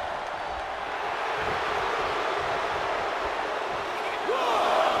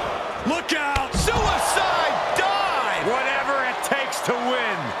 Look out! Suicide dive! Whatever it takes to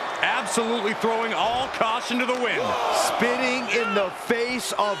win. Absolutely throwing all caution to the wind. Spitting in the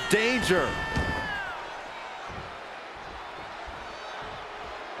face of danger.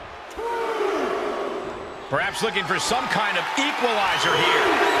 Perhaps looking for some kind of equalizer here.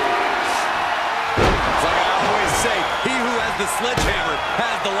 It's like I always say, he who has the sledgehammer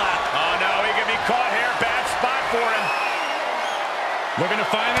has the lap. Oh, no, he can be caught here. Bad spot for him. Looking to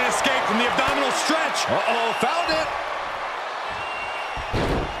find an escape from the abdominal stretch. Uh-oh, found it.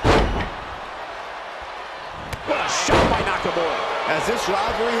 What a shot by Nakamura. As this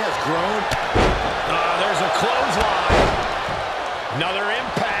rivalry has grown. There's a clothesline. Another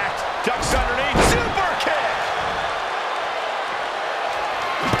impact. Ducks underneath. Super kick.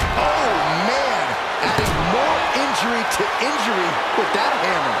 Oh, man. Adding more injury to injury with that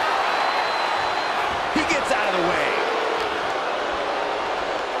hammer. He gets out of the way.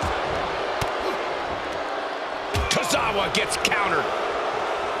 Tozawa gets countered.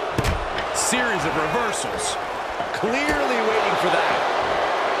 Series of reversals. Clearly waiting for that.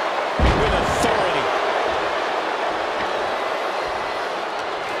 With authority.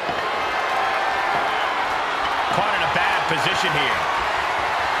 Caught in a bad position here.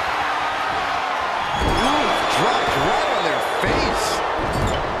 Ooh, dropped right on their face.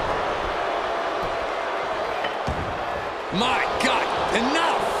 My God,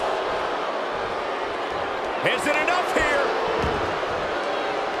 enough! Is it enough here?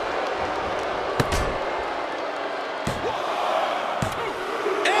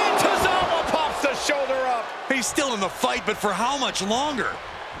 And Tozawa pops the shoulder up. He's still in the fight, but for how much longer?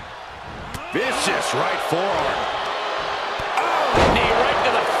 Vicious right forearm. Oh, knee right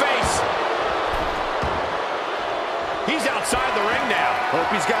to the face. He's outside the ring now.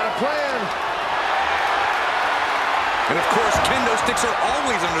 Hope he's got a plan. And of course, kendo sticks are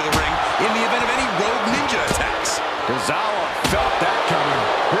always under the ring in the event of any rogue ninja attacks. Tozawa felt that coming.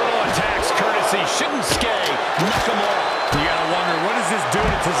 Brutal attacks courtesy Shinsuke Nakamura. You gotta wonder, what does this do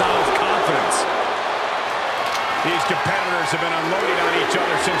to Tozawa's confidence? These competitors have been unloading on each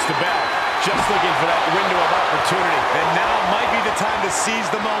other since the bell. Just looking for that window of opportunity. And now might be the time to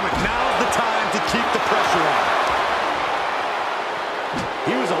seize the moment. Now's the time to keep the pressure on.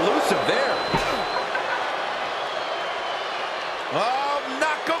 He was elusive there. Oh,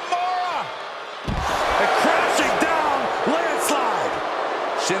 Nakamura! And crashing down, landslide.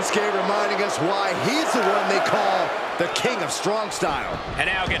 Shinsuke reminding us why he's the one they call the King of Strong Style. And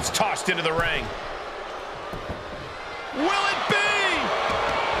now gets tossed into the ring. Will it be?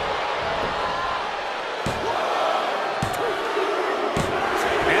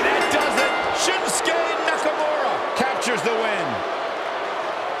 And that does it. Shinsuke Nakamura captures the win.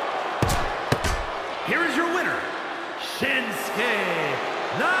 Here is your winner, Shinsuke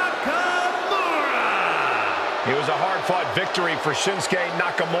Nakamura. It was a hard-fought victory for Shinsuke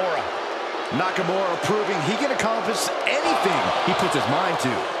Nakamura. Nakamura proving he can accomplish anything he puts his mind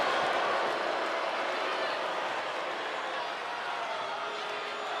to.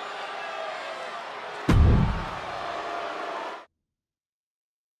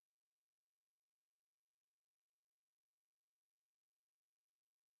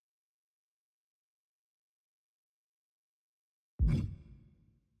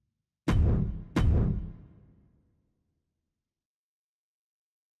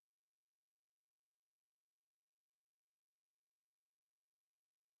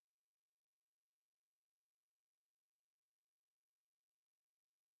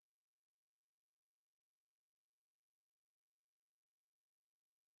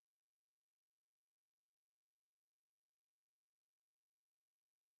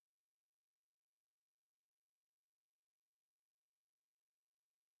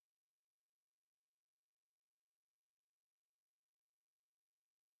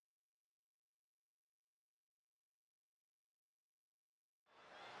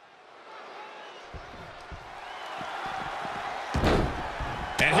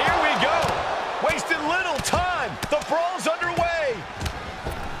 And here we go. Wasting little time. The brawl's underway.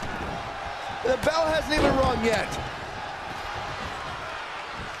 The bell hasn't even rung yet.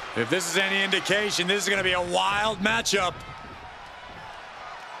 If this is any indication, this is going to be a wild matchup.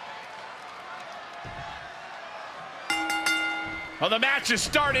 Well, the match is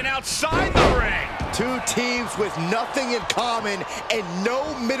starting outside the ring. Two teams with nothing in common and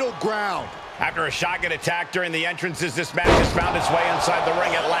no middle ground. After a shotgun attack during the entrances, this match has found its way inside the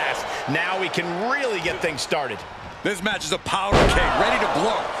ring at last. Now we can really get things started. This match is a powder keg, ready to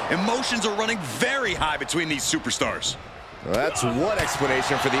blow. Emotions are running very high between these superstars. Well, that's one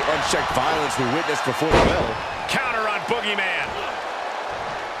explanation for the unchecked violence we witnessed before the bell. Counter on Boogeyman.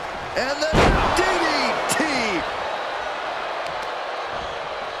 And the DDT!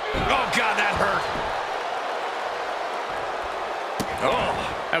 Oh, God, that hurt.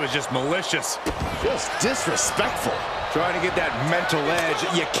 Oh, that was just malicious. Just disrespectful. Trying to get that mental edge.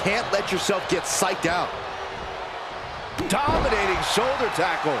 You can't let yourself get psyched out. Dominating shoulder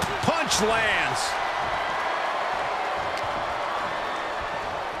tackle. Punch lands.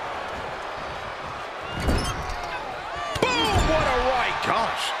 Boom! What a right.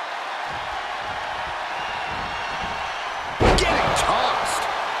 Gosh. Getting tossed.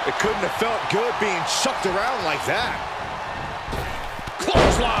 It couldn't have felt good being chucked around like that.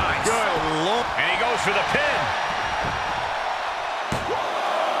 Clotheslines. Good Lord. And he goes for the pin.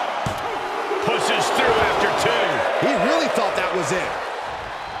 Pushes through after two. He really thought that was it.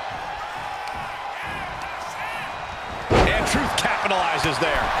 And Truth capitalizes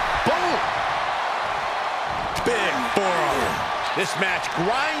there. Boom. Big forearm. This match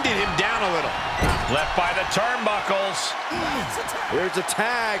grinded him down a little. Left by the turnbuckles. Here's a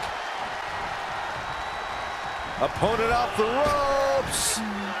tag. Opponent off the ropes.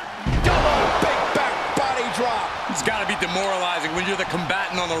 Double big back body drop. It's got to be demoralizing when you're the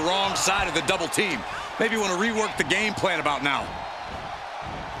combatant on the wrong side of the double team. Maybe you want to rework the game plan about now.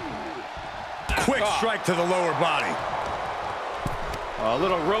 Quick strike to the lower body. A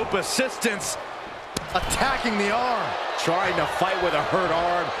little rope assistance. Attacking the arm. Trying to fight with a hurt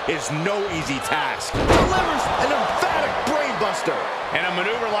arm is no easy task. Delivers an emphatic brain buster. And a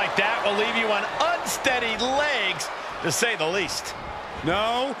maneuver like that will leave you on unsteady legs, to say the least.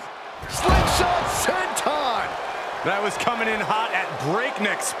 No. Slingshot senton. That was coming in hot at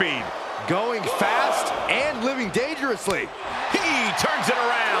breakneck speed. Going fast and living dangerously. He turns it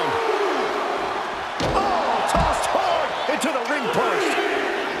around. Oh, tossed hard into the ring post.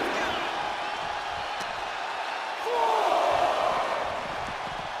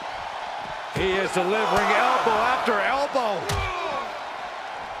 He is delivering elbow after elbow.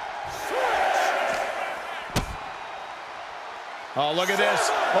 Oh, look at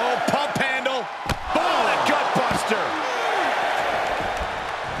this. Oh, pump handle. Oh, the gut buster.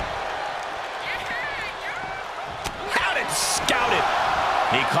 Had it scouted.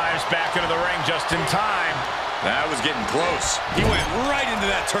 He climbs back into the ring just in time. That was getting close. He went right into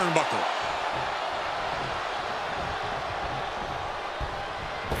that turnbuckle.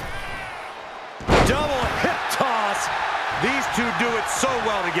 Double hip toss. These two do it so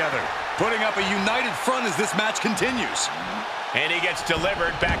well together. Putting up a united front as this match continues. And he gets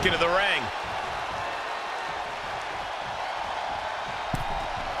delivered back into the ring.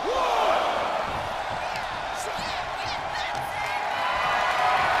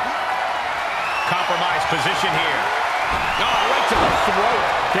 Compromised position here. Oh, right to the throat.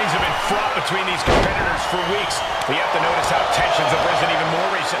 Things have been fraught between these competitors for weeks. But you have to notice how tensions have risen even more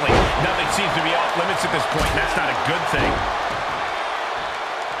recently. Nothing seems to be off limits at this point, and that's not a good thing.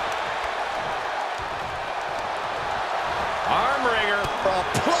 Arm wringer.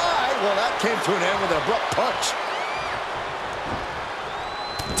 Apply. Well, that came to an end with an abrupt punch.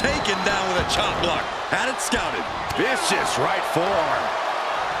 Taken down with a chop block. Had it scouted. Vicious right forearm.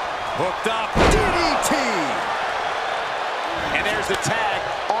 Hooked up. DDT. And there's the tag.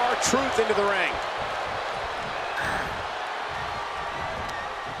 R-Truth into the ring.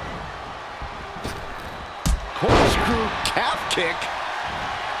 Corkscrew calf kick.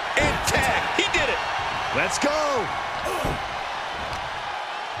 And tag. He did it. Let's go.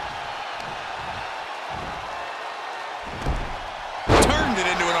 Turned it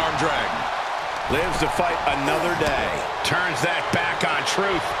into an arm drag. Lives to fight another day. Turns that back on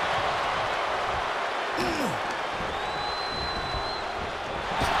Truth.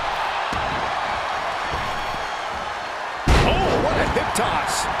 Oh, what a hip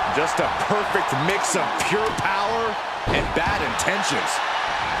toss. Just a perfect mix of pure power and bad intentions.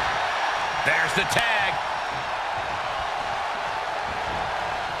 There's the tag.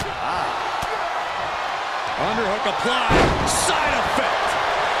 Underhook applied. Side effect.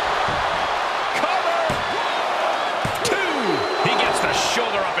 Cover. Two. He gets the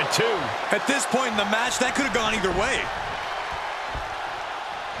shoulder up at two. At this point in the match, that could have gone either way.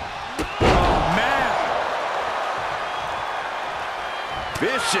 Oh, man.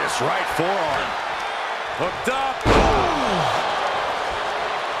 Vicious right forearm. Hooked up.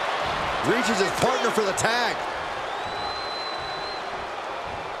 Reaches his partner for the tag.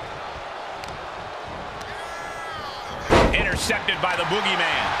 intercepted by the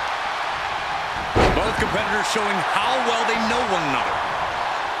boogeyman. Both competitors showing how well they know one another.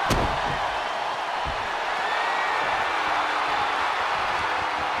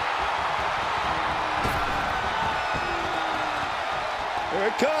 Here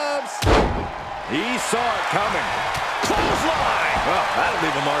it comes. He saw it coming. Clothesline! Well, that'll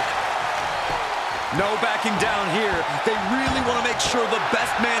leave a mark. No backing down here. They really want to make sure the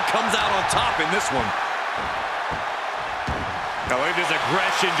best man comes out on top in this one. Now look at this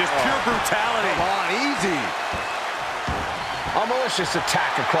aggression, just pure brutality. Come on, easy. A malicious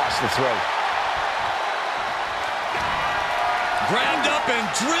attack across the throat. Grabbed up and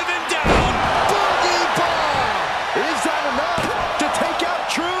driven down. Boogie bomb! Is that enough to take out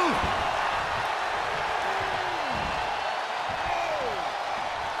Truth?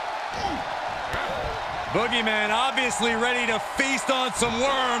 Boogeyman obviously ready to feast on some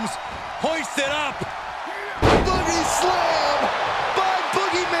worms. Hoist it up. Boogie slam by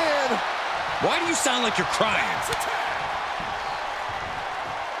Boogeyman. Why do you sound like you're crying?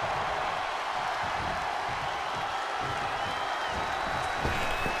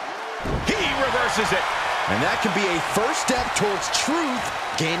 He reverses it. And that can be a first step towards Truth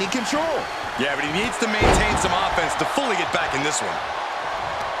gaining control. Yeah, but he needs to maintain some offense to fully get back in this one.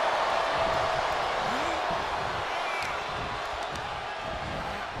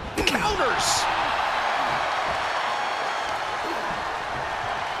 Counters.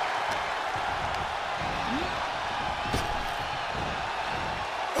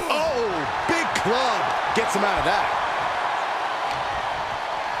 Oh, big club. Gets him out of that.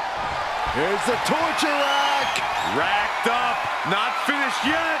 Here's the torture rack. Racked up, not finished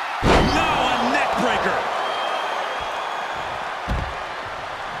yet. Now a neck breaker.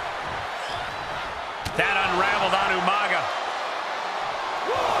 That unraveled on Umaga.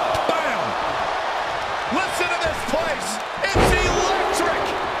 Bam! Listen to this place. It's electric.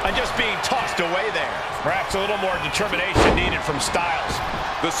 And just being tossed away there. Perhaps a little more determination needed from Styles.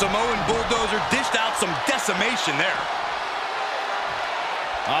 The Samoan bulldozer dished out some decimation there.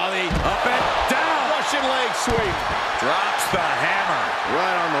 Ollie up and down. Russian leg sweep. Drops the hammer.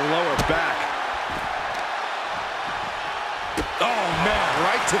 Right on the lower back. Oh, man,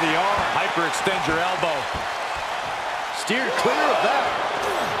 right to the arm. Hyperextend your elbow. Steered clear of that.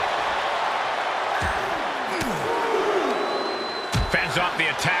 Fends off the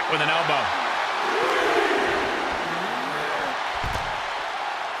attack with an elbow.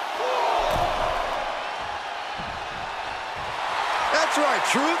 That's right,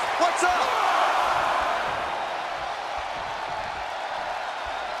 Truth. What's up?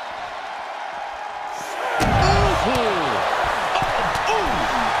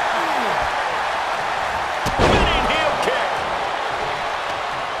 Winning heel kick.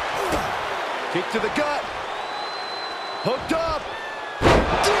 Kick to the gut. Hooked up.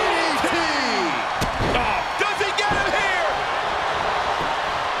 DDT. Oh, does he get him here?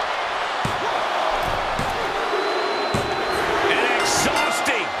 An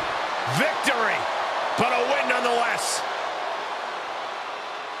exhausting victory, but a win nonetheless.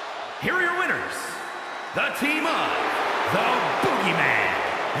 Here are your winners. The team of the Boogeyman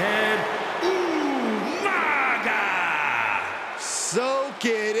and Umaga. Soak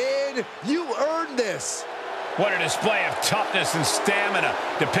it in. You earned this. What a display of toughness and stamina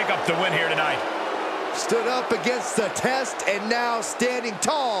to pick up the win here tonight. Stood up against the test and now standing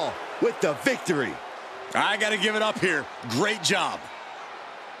tall with the victory. I got to give it up here. Great job.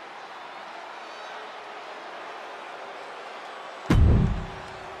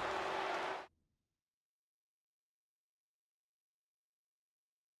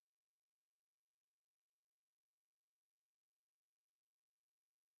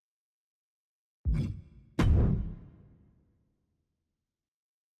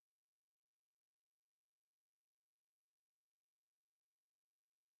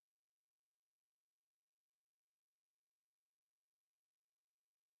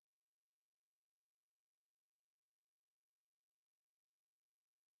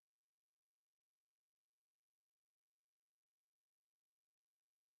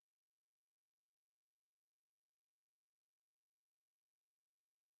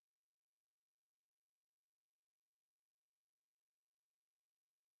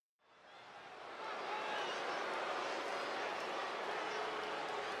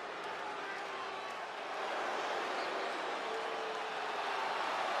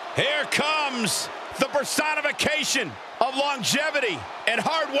 Here comes the personification of longevity and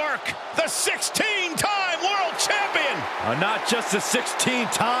hard work, the 16-time world champion. Not just a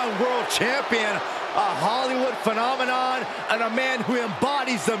 16-time world champion, a Hollywood phenomenon, and a man who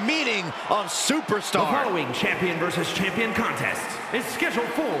embodies the meaning of superstar. The following champion versus champion contest is scheduled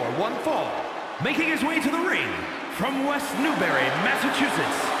for one fall. Making his way to the ring from West Newbury,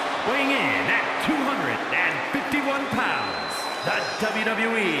 Massachusetts, weighing in at 251 pounds, the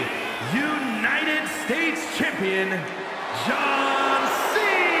WWE United States Champion, John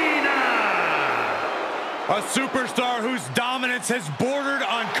Cena! A superstar whose dominance has bordered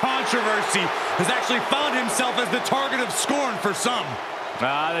on controversy has actually found himself as the target of scorn for some.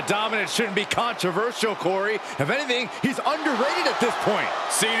 The dominance shouldn't be controversial, Corey. If anything, he's underrated at this point.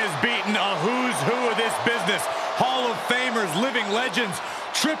 Cena's beaten a who's who of this business. Hall of Famers, living legends,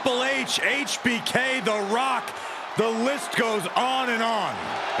 Triple H, HBK, The Rock. The list goes on and on.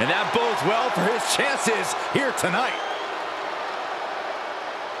 And that bodes well for his chances here tonight.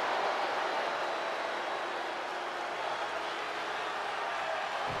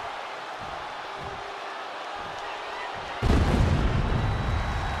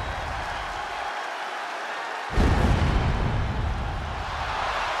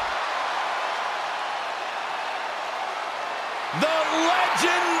 The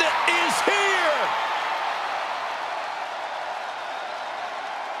legend is here!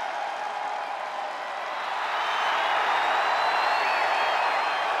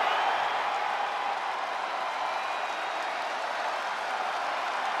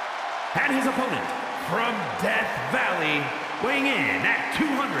 And his opponent from Death Valley, weighing in at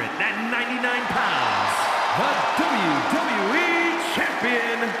 299 pounds, the WWE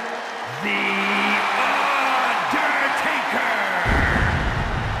Champion, The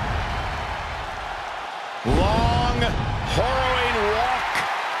Long, harrowing walk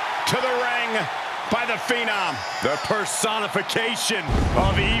to the ring by the Phenom. The personification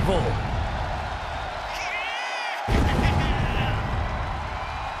of evil.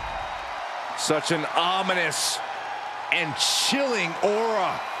 Such an ominous and chilling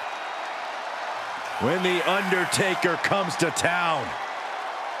aura when The Undertaker comes to town.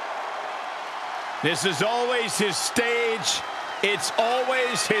 This is always his stage. It's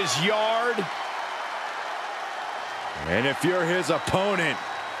always his yard. And if you're his opponent,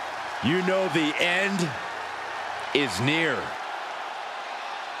 you know the end is near.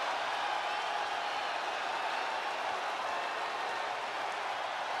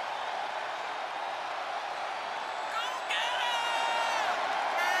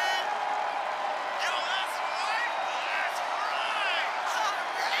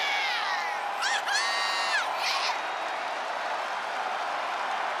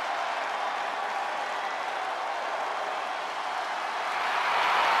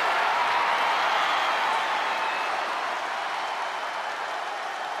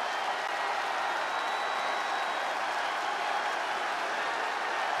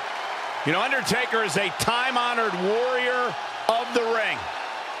 You know, Undertaker is a time-honored warrior of the ring.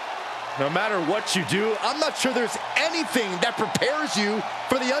 No matter what you do, I'm not sure there's anything that prepares you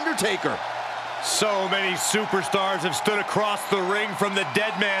for The Undertaker. So many superstars have stood across the ring from the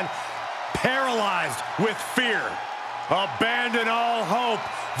dead man, paralyzed with fear. Abandon all hope.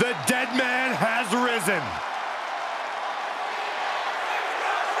 The dead man has risen.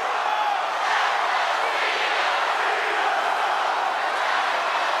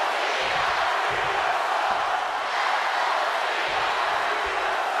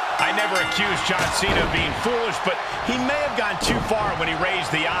 I never accused John Cena of being foolish, but he may have gone too far when he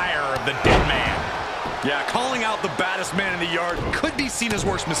raised the ire of the dead man. Yeah, calling out the baddest man in the yard could be Cena's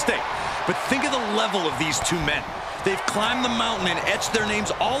worst mistake. But think of the level of these two men. They've climbed the mountain and etched their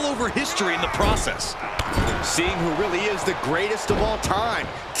names all over history in the process. Seeing who really is the greatest of all time,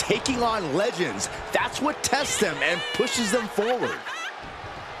 taking on legends, that's what tests them and pushes them forward.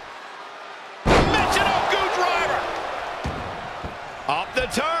 Up the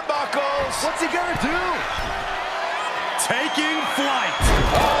turnbuckles. What's he gonna do? Taking flight.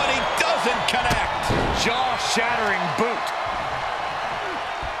 Oh, and he doesn't connect. Jaw-shattering boot.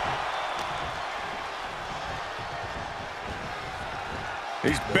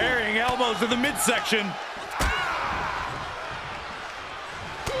 He's burying elbows to the midsection.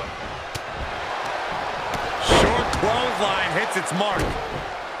 Short clothesline hits its mark.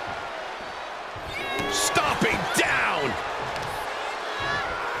 Stomping down.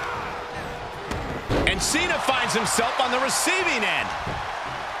 And Cena finds himself on the receiving end.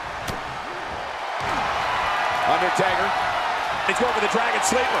 Undertaker. He's going for the Dragon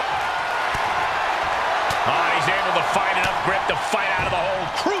Sleeper. Oh, he's able to find enough grip to fight out of the hole.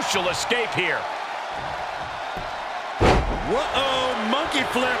 Crucial escape here. Whoa, monkey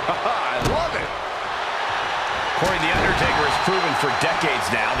flip. I love it. Corey, The Undertaker has proven for decades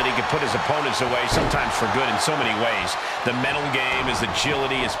now that he can put his opponent opponents away, sometimes for good in so many ways. The mental game, his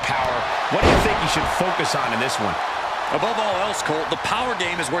agility, his power. What do you think he should focus on in this one? Above all else, Colt, the power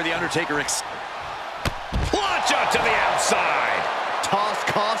game is where the Undertaker Launch out to the outside. Tossed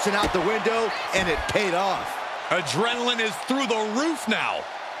caution out the window, and it paid off. Adrenaline is through the roof now.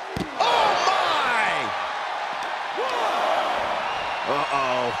 Oh, my!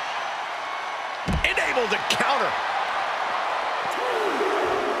 Uh-oh. Enabled to counter.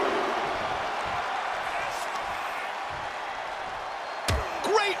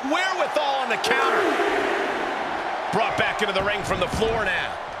 Great wherewithal on the counter. Brought back into the ring from the floor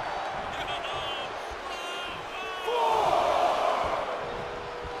now.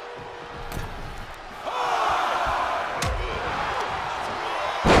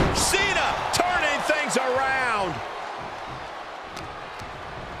 Cena turning things around.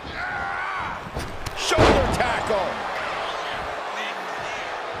 Shoulder tackle.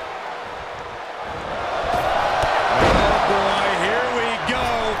 Oh, boy, here we go.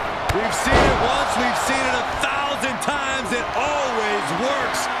 We've seen it once, we've seen it 1,000 times. It always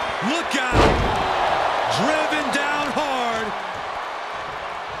works. Look out. Driven down hard.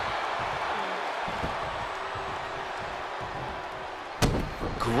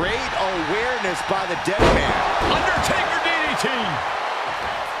 Great awareness by the dead man. Undertaker DDT.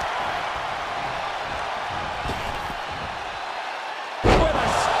 What a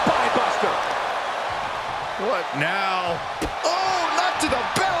spine buster. What now? Oh, not to the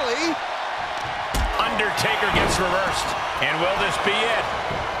belly. Undertaker gets reversed. And will this be it?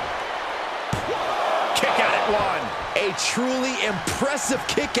 Kick out at one. A truly impressive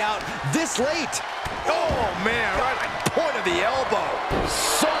kick out this late. Oh, man, right at the point of the elbow.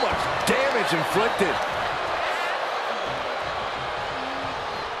 So much damage inflicted.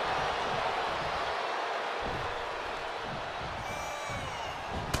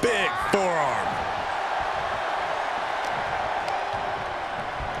 Big forearm.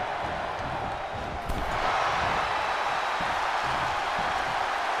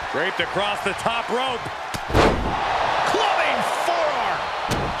 Draped across the top rope. Clubbing forearm.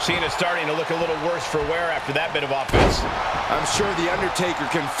 Cena starting to look a little worse for wear after that bit of offense. I'm sure The Undertaker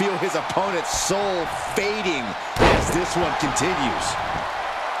can feel his opponent's soul fading as this one continues.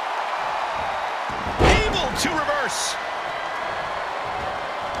 Able to reverse.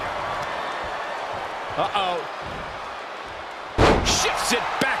 Uh-oh. Shifts it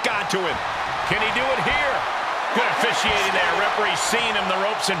back onto him. Can he do it here? Good officiating there. Referee seeing him the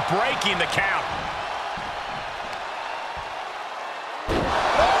ropes and breaking the count.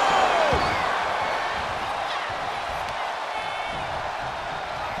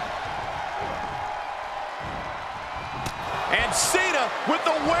 And Cena with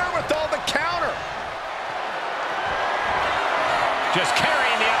the wherewithal to counter. Just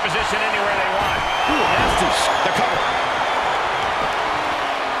carrying the opposition anywhere they want. Ooh, nasty. The cover.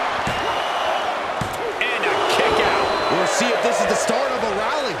 And a kick out. We'll see if this is the start of a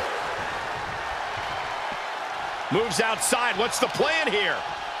rally. Moves outside. What's the plan here?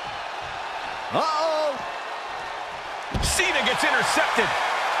 Uh-oh. Cena gets intercepted.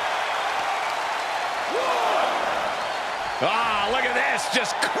 Ah, look at this.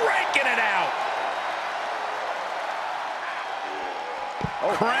 Just cranking it out.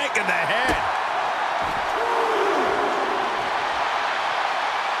 Oh. Cranking the head.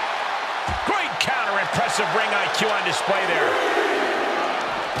 Great counter. Impressive ring IQ on display there.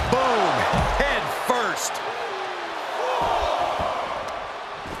 Boom. Head first.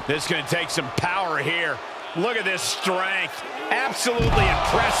 This is going to take some power here. Look at this strength. Absolutely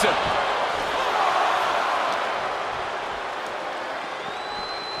impressive.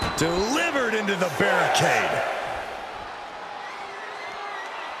 Delivered into the barricade.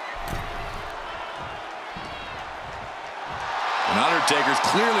 And Undertaker's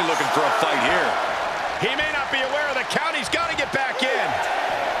clearly looking for a fight here. He may not be aware of the count. He's got to get back in.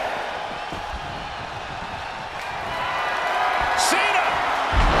 Cena!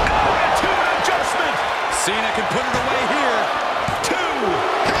 Oh, a two-man adjustment. Cena can put it away here. Two.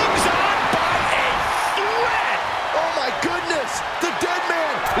 Hangs on by a thread. Oh, my goodness. The dead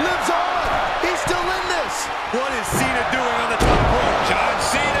man lives on. He's still in this. What is Cena doing on the top rope? John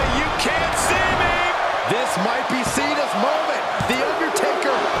Cena, you can't see me. This might be Cena's moment. The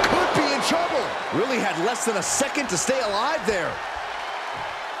Undertaker could be in trouble. Really had less than a second to stay alive there.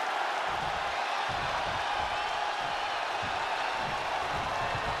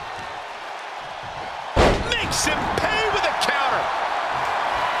 Makes him pay with a counter.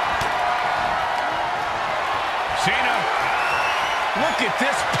 Cena, look at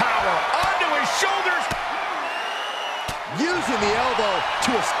this power. Onto his shoulders. Using the elbow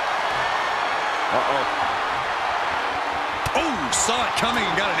to Uh-oh. Oh, saw it coming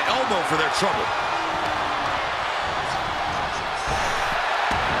and got an elbow for their trouble.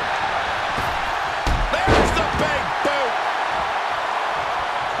 There's the big boot.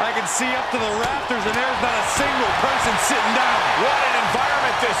 I can see up to the rafters, and there's not a single person sitting down. What an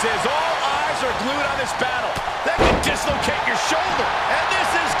environment this is. All eyes are glued on this battle. That can dislocate your shoulder, and this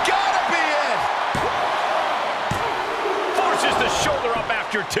has got to be it. Forces the shoulder up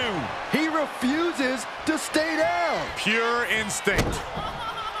after 2. He refuses to stay down. Pure instinct.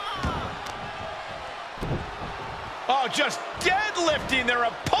 Oh, just deadlifting their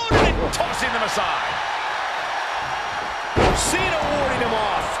opponent and tossing them aside. Cena warding him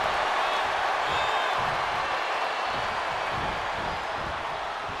off.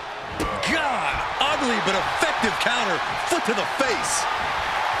 God, ugly but effective counter. Foot to the face.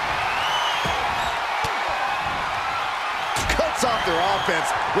 Cuts off their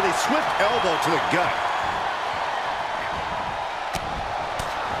offense with a swift elbow to the gut.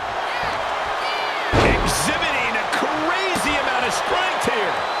 Exhibiting a crazy amount of strength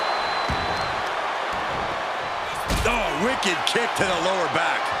here. Oh, wicked kick to the lower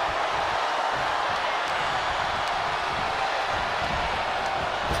back.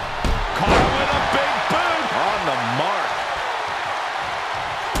 Caught with a big boot. On the mark.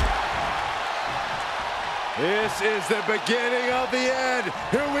 This is the beginning of the end.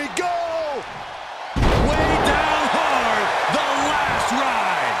 Here we go. Way down hard. The last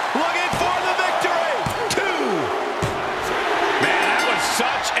ride. Looking for the victory. 2. Man, that was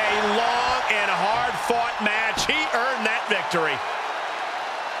such a long and hard-fought match. He earned that victory.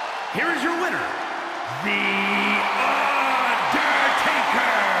 Here is your winner, The Undertaker.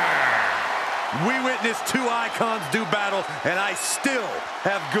 We witnessed 2 icons do battle, and I still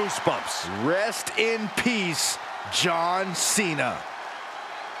have goosebumps. Rest in peace, John Cena.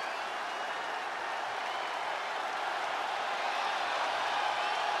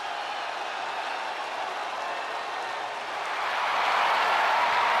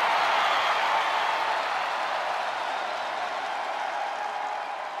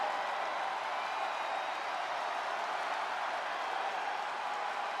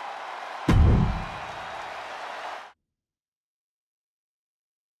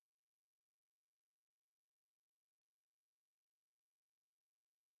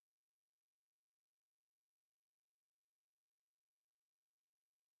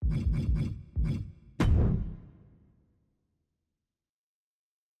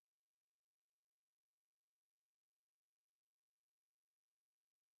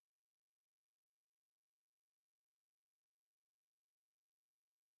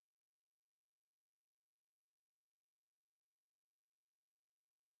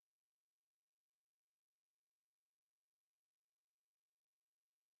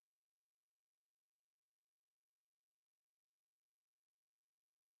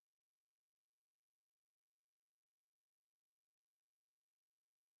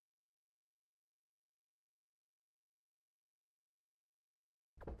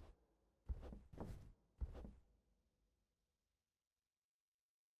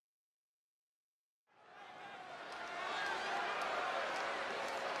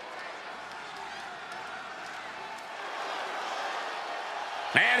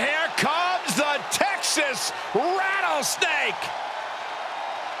 And here comes the Texas Rattlesnake.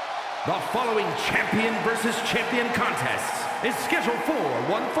 The following champion versus champion contest is scheduled for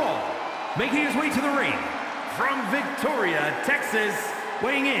one fall. Making his way to the ring from Victoria, Texas,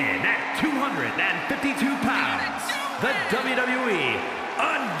 weighing in at 252 pounds, the WWE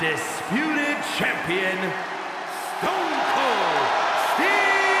Undisputed Champion, Stone Cold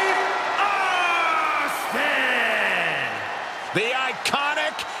Steve Austin. The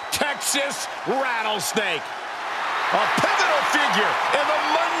iconic Texas Rattlesnake. A pivotal figure in the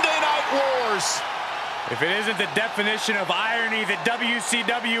Monday Night Wars. If it isn't the definition of irony that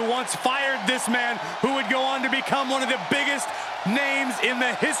WCW once fired this man who would go on to become one of the biggest names in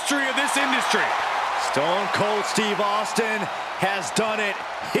the history of this industry. Stone Cold Steve Austin has done it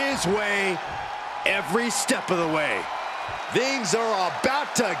his way every step of the way. Things are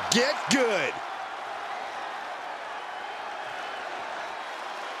about to get good.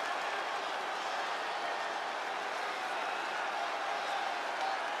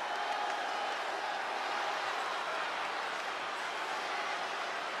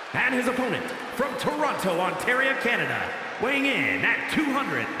 And his opponent from Toronto, Ontario, Canada, weighing in at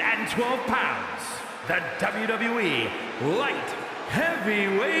 212 pounds, the WWE Light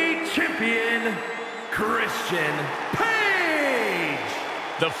Heavyweight Champion, Christian Page.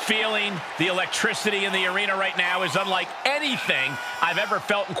 The feeling, the electricity in the arena right now is unlike anything I've ever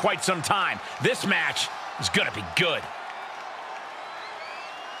felt in quite some time. This match is going to be good.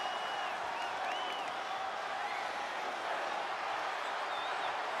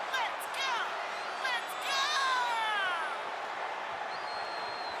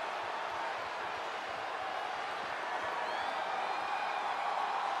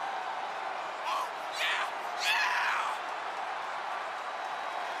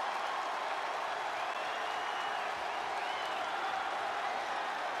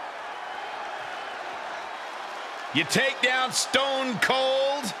 You take down Stone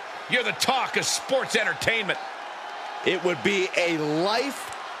Cold, you're the talk of sports entertainment. It would be a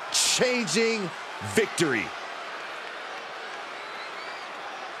life-changing victory.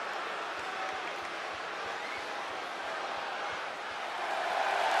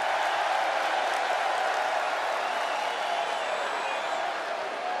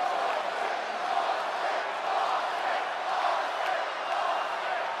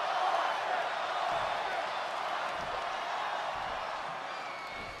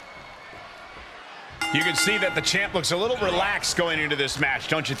 You can see that the champ looks a little relaxed going into this match,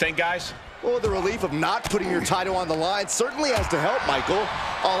 don't you think, guys? Well, the relief of not putting your title on the line certainly has to help, Michael.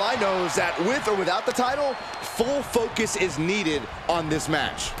 All I know is that with or without the title, full focus is needed on this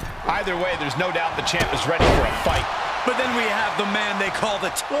match. Either way, there's no doubt the champ is ready for a fight. But then we have the man they call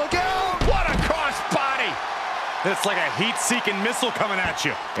the... Look out! What a crossbody! It's like a heat-seeking missile coming at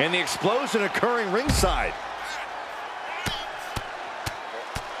you. And the explosion occurring ringside.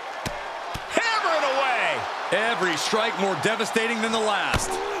 Every strike more devastating than the last.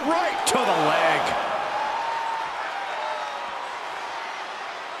 Right to the leg.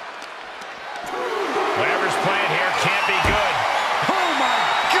 Whatever's playing here can't be good. Oh my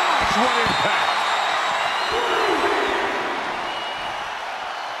gosh, what impact!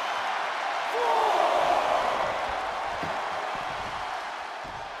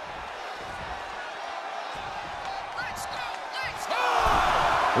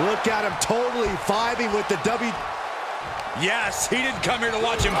 Look at him totally vibing with the W. Yes, he didn't come here to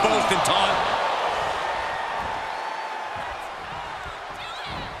watch him boast and taunt.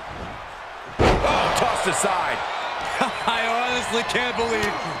 Oh, tossed aside. I honestly can't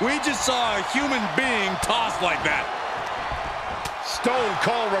believe we just saw a human being tossed like that. Stone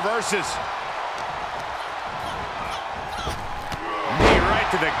Cold reverses. Knee right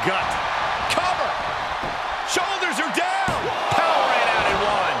to the gut. Cover. Shoulders are down. Power right out in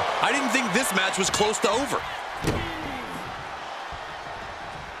one. I didn't think this match was close to over.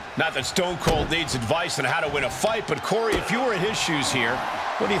 Not that Stone Cold needs advice on how to win a fight, but Corey, if you were in his shoes here,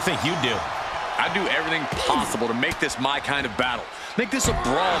 what do you think you'd do? I'd do everything possible to make this my kind of battle. Make this a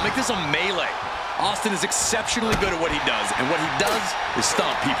brawl, make this a melee. Austin is exceptionally good at what he does, and what he does is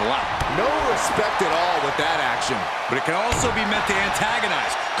stomp people out. No respect at all with that action. But it can also be meant to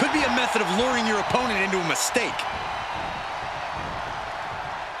antagonize. Could be a method of luring your opponent into a mistake.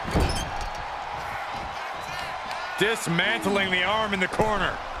 Dismantling the arm in the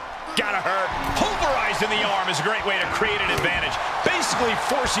corner. Gotta hurt. Pulverizing the arm is a great way to create an advantage. Basically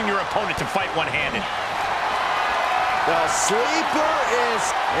forcing your opponent to fight one-handed. The sleeper is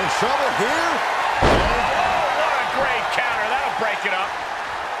in trouble here. Oh, what a great counter. That'll break it up.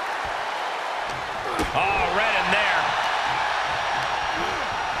 Oh, right in there.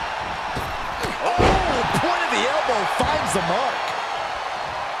 Oh, point of the elbow finds the mark.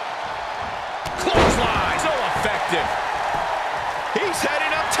 Clothesline. So effective. He's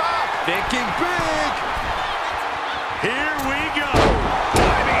heading up top. Thinking big. Here we go.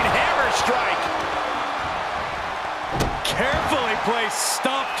 Diving hammer strike. Carefully placed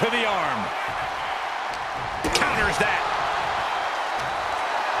stomp to the arm. Counters that.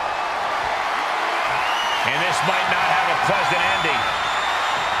 And this might not have a pleasant ending.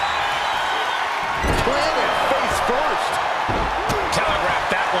 Planted face first.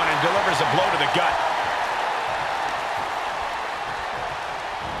 Telegraphed that one and delivers a blow to the gut.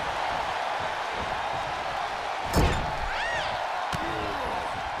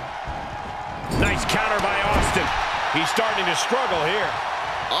 Nice counter by Austin. He's starting to struggle here.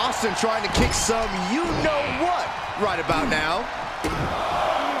 Austin trying to kick some you-know-what right about now.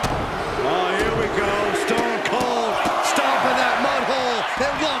 Oh, here we go. Stone Cold stomping that mud hole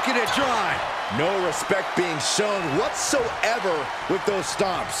and walking it dry. No respect being shown whatsoever with those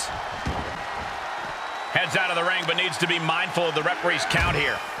stomps. Heads out of the ring, but needs to be mindful of the referee's count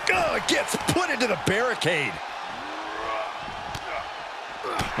here. Oh, it gets put into the barricade.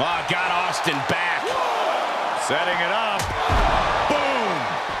 Oh, got Austin back. Setting it up. Boom.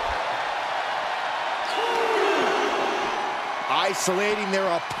 I isolating their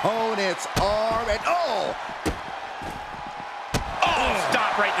opponent's arm, and oh,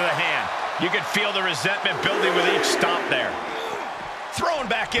 stop right to the hand. You could feel the resentment building with each stomp there.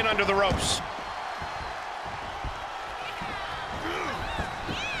 Thrown back in under the ropes.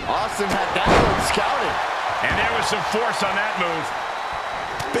 Austin had that one scouted. And there was some force on that move.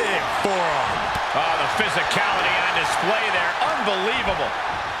 Big forearm. Oh, the physicality on display there. Unbelievable.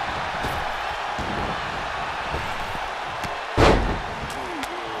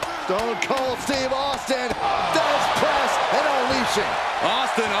 Stone Cold Steve Austin does press and unleashing.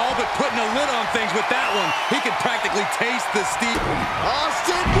 Austin all but putting a lid on things with that one. He could practically taste the steam.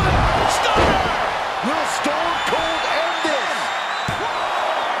 Austin with stunner. Will Stone Cold end this?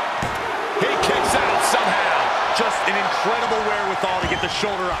 He kicks out somehow. Just an incredible wherewithal to get the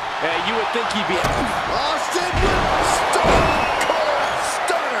shoulder up. You would think he'd be... Austin with Stone Cold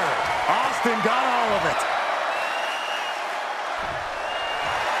stunner. Austin got all of it.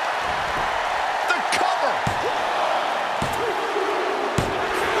 The cover.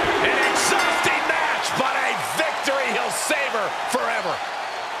 An exhausting match, but a victory he'll savor forever.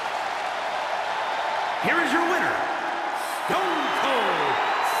 Here is your winner, Stone Cold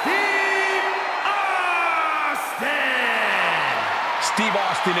Steve Austin. Steve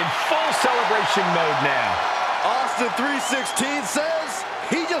Austin in full celebration mode now. Austin 316 says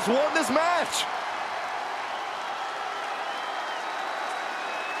he just won this match.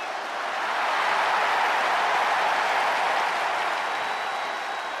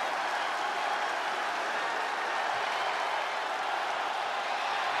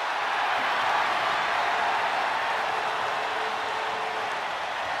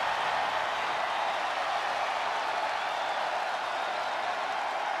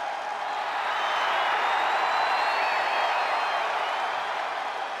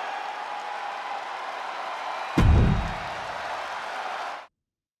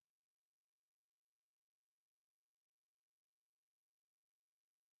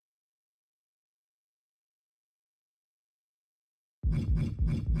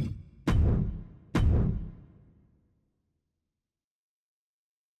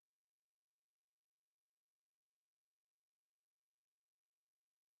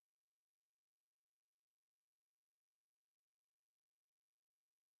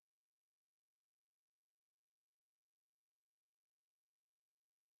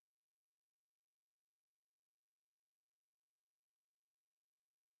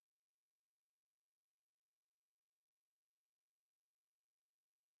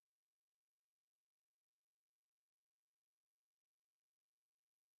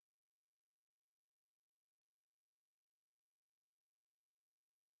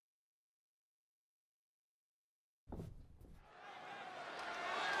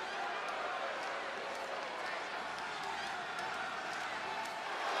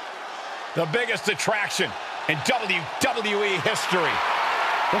 The biggest attraction in WWE history.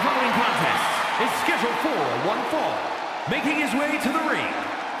 The following contest is scheduled for one fall. Making his way to the ring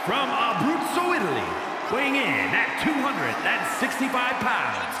from Abruzzo, Italy, weighing in at 265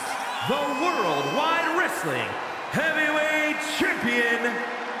 pounds, the Worldwide Wrestling Heavyweight Champion,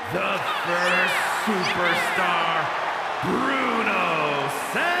 the first superstar, Bruno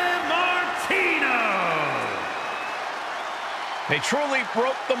Sammartino. They truly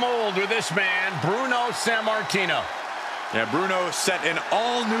broke the mold with this man, Bruno Sammartino. Yeah, Bruno set an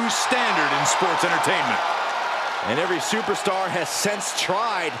all-new standard in sports entertainment. And every superstar has since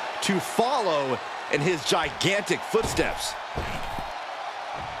tried to follow in his gigantic footsteps.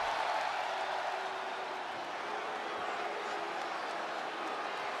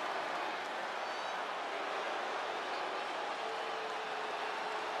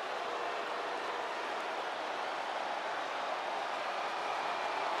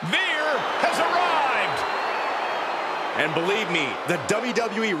 Veer has arrived. And believe me, the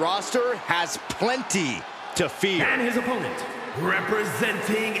WWE roster has plenty to fear. And his opponent,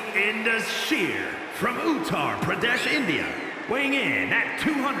 representing Indus Sheer from Uttar Pradesh, India, weighing in at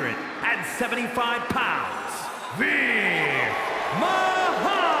 275 pounds, Veer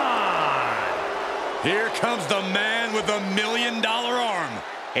Mahaan. Here comes the man with the $1 million arm.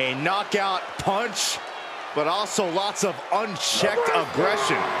 A knockout punch, but also lots of unchecked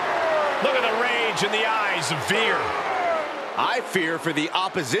aggression. Look at the rage in the eyes of Veer. I fear for the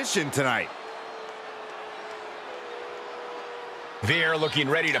opposition tonight. Veer looking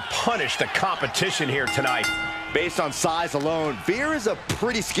ready to punish the competition here tonight. Based on size alone, Veer is a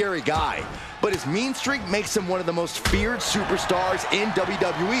pretty scary guy, but his mean streak makes him one of the most feared superstars in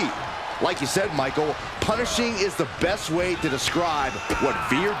WWE. Like you said, Michael, punishing is the best way to describe what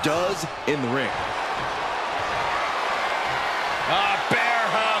Veer does in the ring.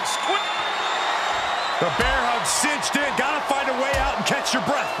 squeeze. The bear hug cinched in. Gotta find a way out and catch your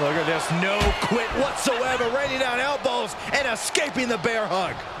breath. Look at this. No quit whatsoever. Raining down elbows and escaping the bear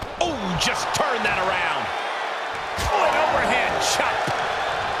hug. Oh, just turn that around. Oh, an overhead chop.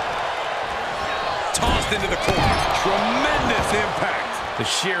 Tossed into the corner. Tremendous impact. The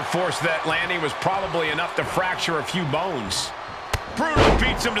sheer force of that landing was probably enough to fracture a few bones. Bruno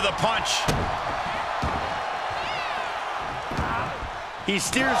beats him to the punch. He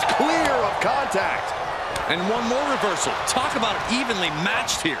steers clear of contact. And one more reversal. Talk about evenly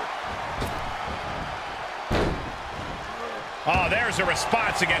matched here. Oh, there's a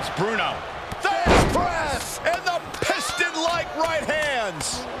response against Bruno. There's press and the piston-like right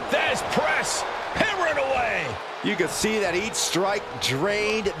hands. There's press, hammering away. You can see that each strike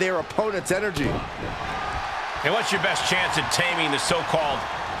drained their opponent's energy. And what's your best chance at taming the so-called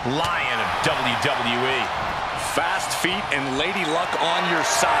lion of WWE? Fast feet and lady luck on your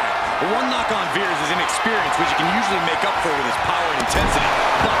side. The one knock on Veers is inexperience, which you can usually make up for with his power and intensity.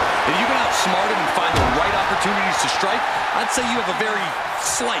 But if you can outsmart him and find the right opportunities to strike, I'd say you have a very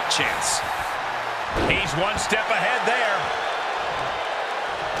slight chance. He's one step ahead there.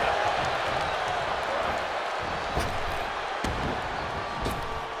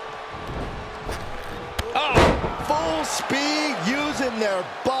 Oh, full speed, using their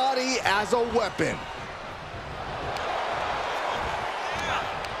body as a weapon.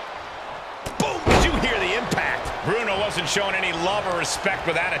 Bruno wasn't showing any love or respect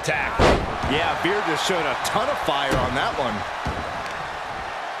with that attack. Yeah, Veer just showed a ton of fire on that one.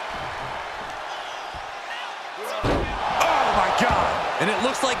 Oh, my God. And it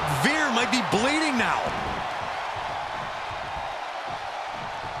looks like Veer might be bleeding now.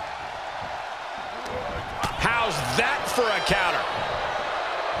 How's that for a counter?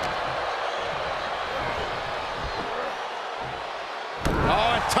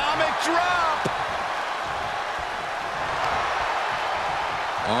 Oh, atomic drop.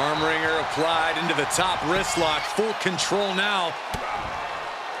 Arm wringer applied into the top wrist lock. Full control now.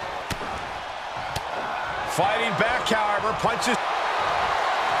 Fighting back, however, punches.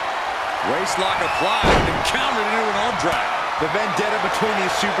 Waist lock applied and countered into an arm drag. The vendetta between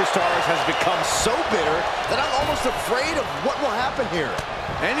these superstars has become so bitter that I'm almost afraid of what will happen here.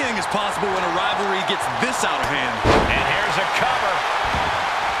 Anything is possible when a rivalry gets this out of hand. And here's a cover.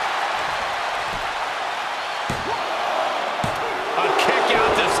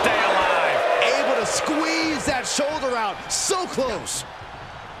 To stay alive. Able to squeeze that shoulder out. So close.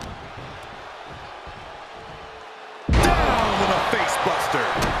 Down with a face buster.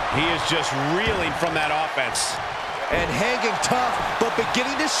 He is just reeling from that offense. And hanging tough, but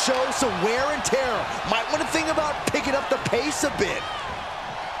beginning to show some wear and tear. Might want to think about picking up the pace a bit.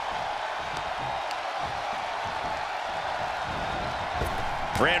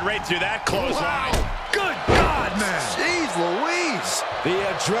 Ran right through that clothesline. Wow. Good God, man. Jeez Louise. The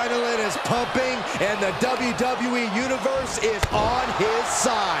adrenaline is pumping, and the WWE Universe is on his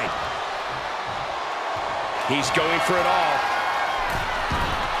side. He's going for it all.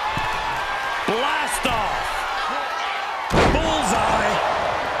 Blast off. Bullseye.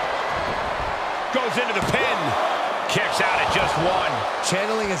 Goes into the pin. Kicks out at just one.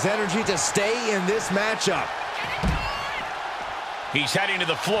 Channeling his energy to stay in this matchup. He's heading to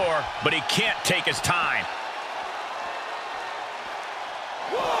the floor, but he can't take his time.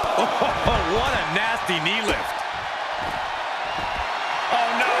 Oh, what a nasty knee lift. Oh,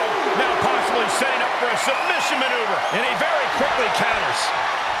 no. Now possibly setting up for a submission maneuver. And he very quickly counters.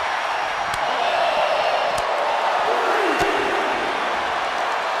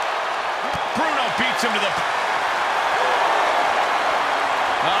 Bruno beats him to the...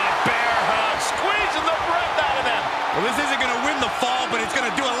 bear hug. Squeezing the breath out of them. Well, this isn't going to win the fall, but it's going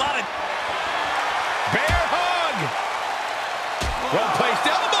to do a lot of... Bear hug. Well-placed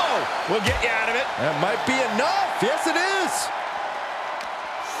elbow. We'll get you out of it. That might be enough. Yes, it is.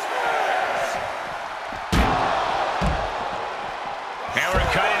 And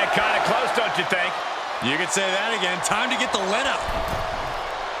we're cutting it kind of close, don't you think? You could say that again. Time to get the let up.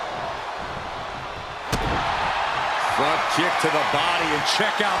 Front kick to the body, and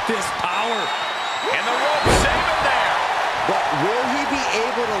check out this power. And the rope save him there. But will he be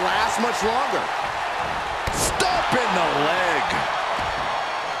able to last much longer? Stomp in the leg.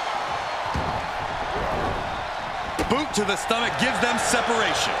 Boot to the stomach gives them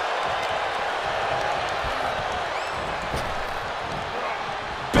separation.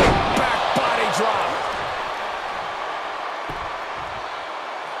 Big back body drop.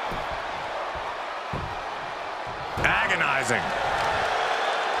 Agonizing.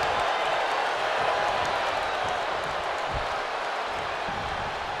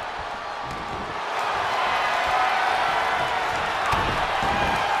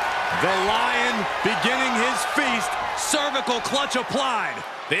 The Lion beginning his feast. Cervical clutch applied.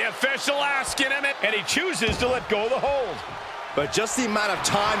 The official asking him, and he chooses to let go of the hold. But just the amount of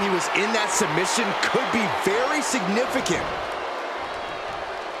time he was in that submission could be very significant.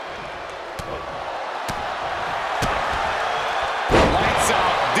 Lights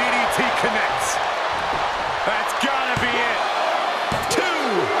out. DDT connects. That's gotta be it. 2.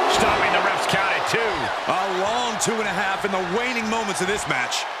 Stopping the ref's count at 2. A long 2.5 in the waning moments of this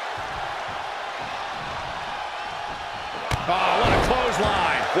match. Oh, what a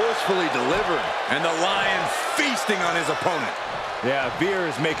clothesline. Forcefully delivered. And the Lion feasting on his opponent. Yeah, Veer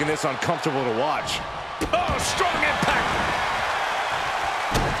is making this uncomfortable to watch. Oh, strong impact.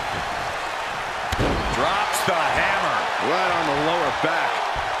 Drops the hammer. Right on the lower back.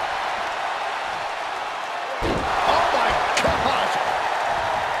 Oh my gosh!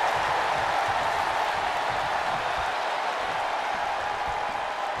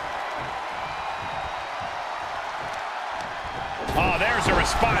 Oh, there's a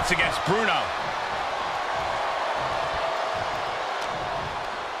response against Bruno.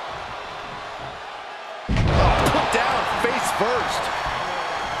 Put down face first.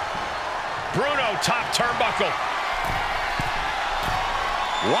 Bruno, top turnbuckle.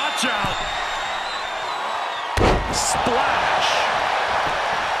 Watch out. Splash.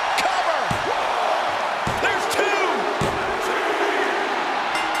 Cover. There's 2.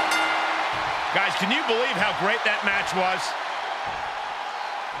 Guys, can you believe how great that match was?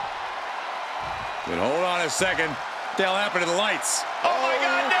 But hold on a second. What the hell happened to the lights? Oh my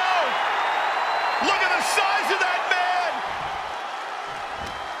God, no! Look at the size of that man!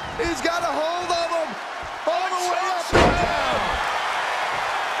 He's got a hold of him. All the way up and down.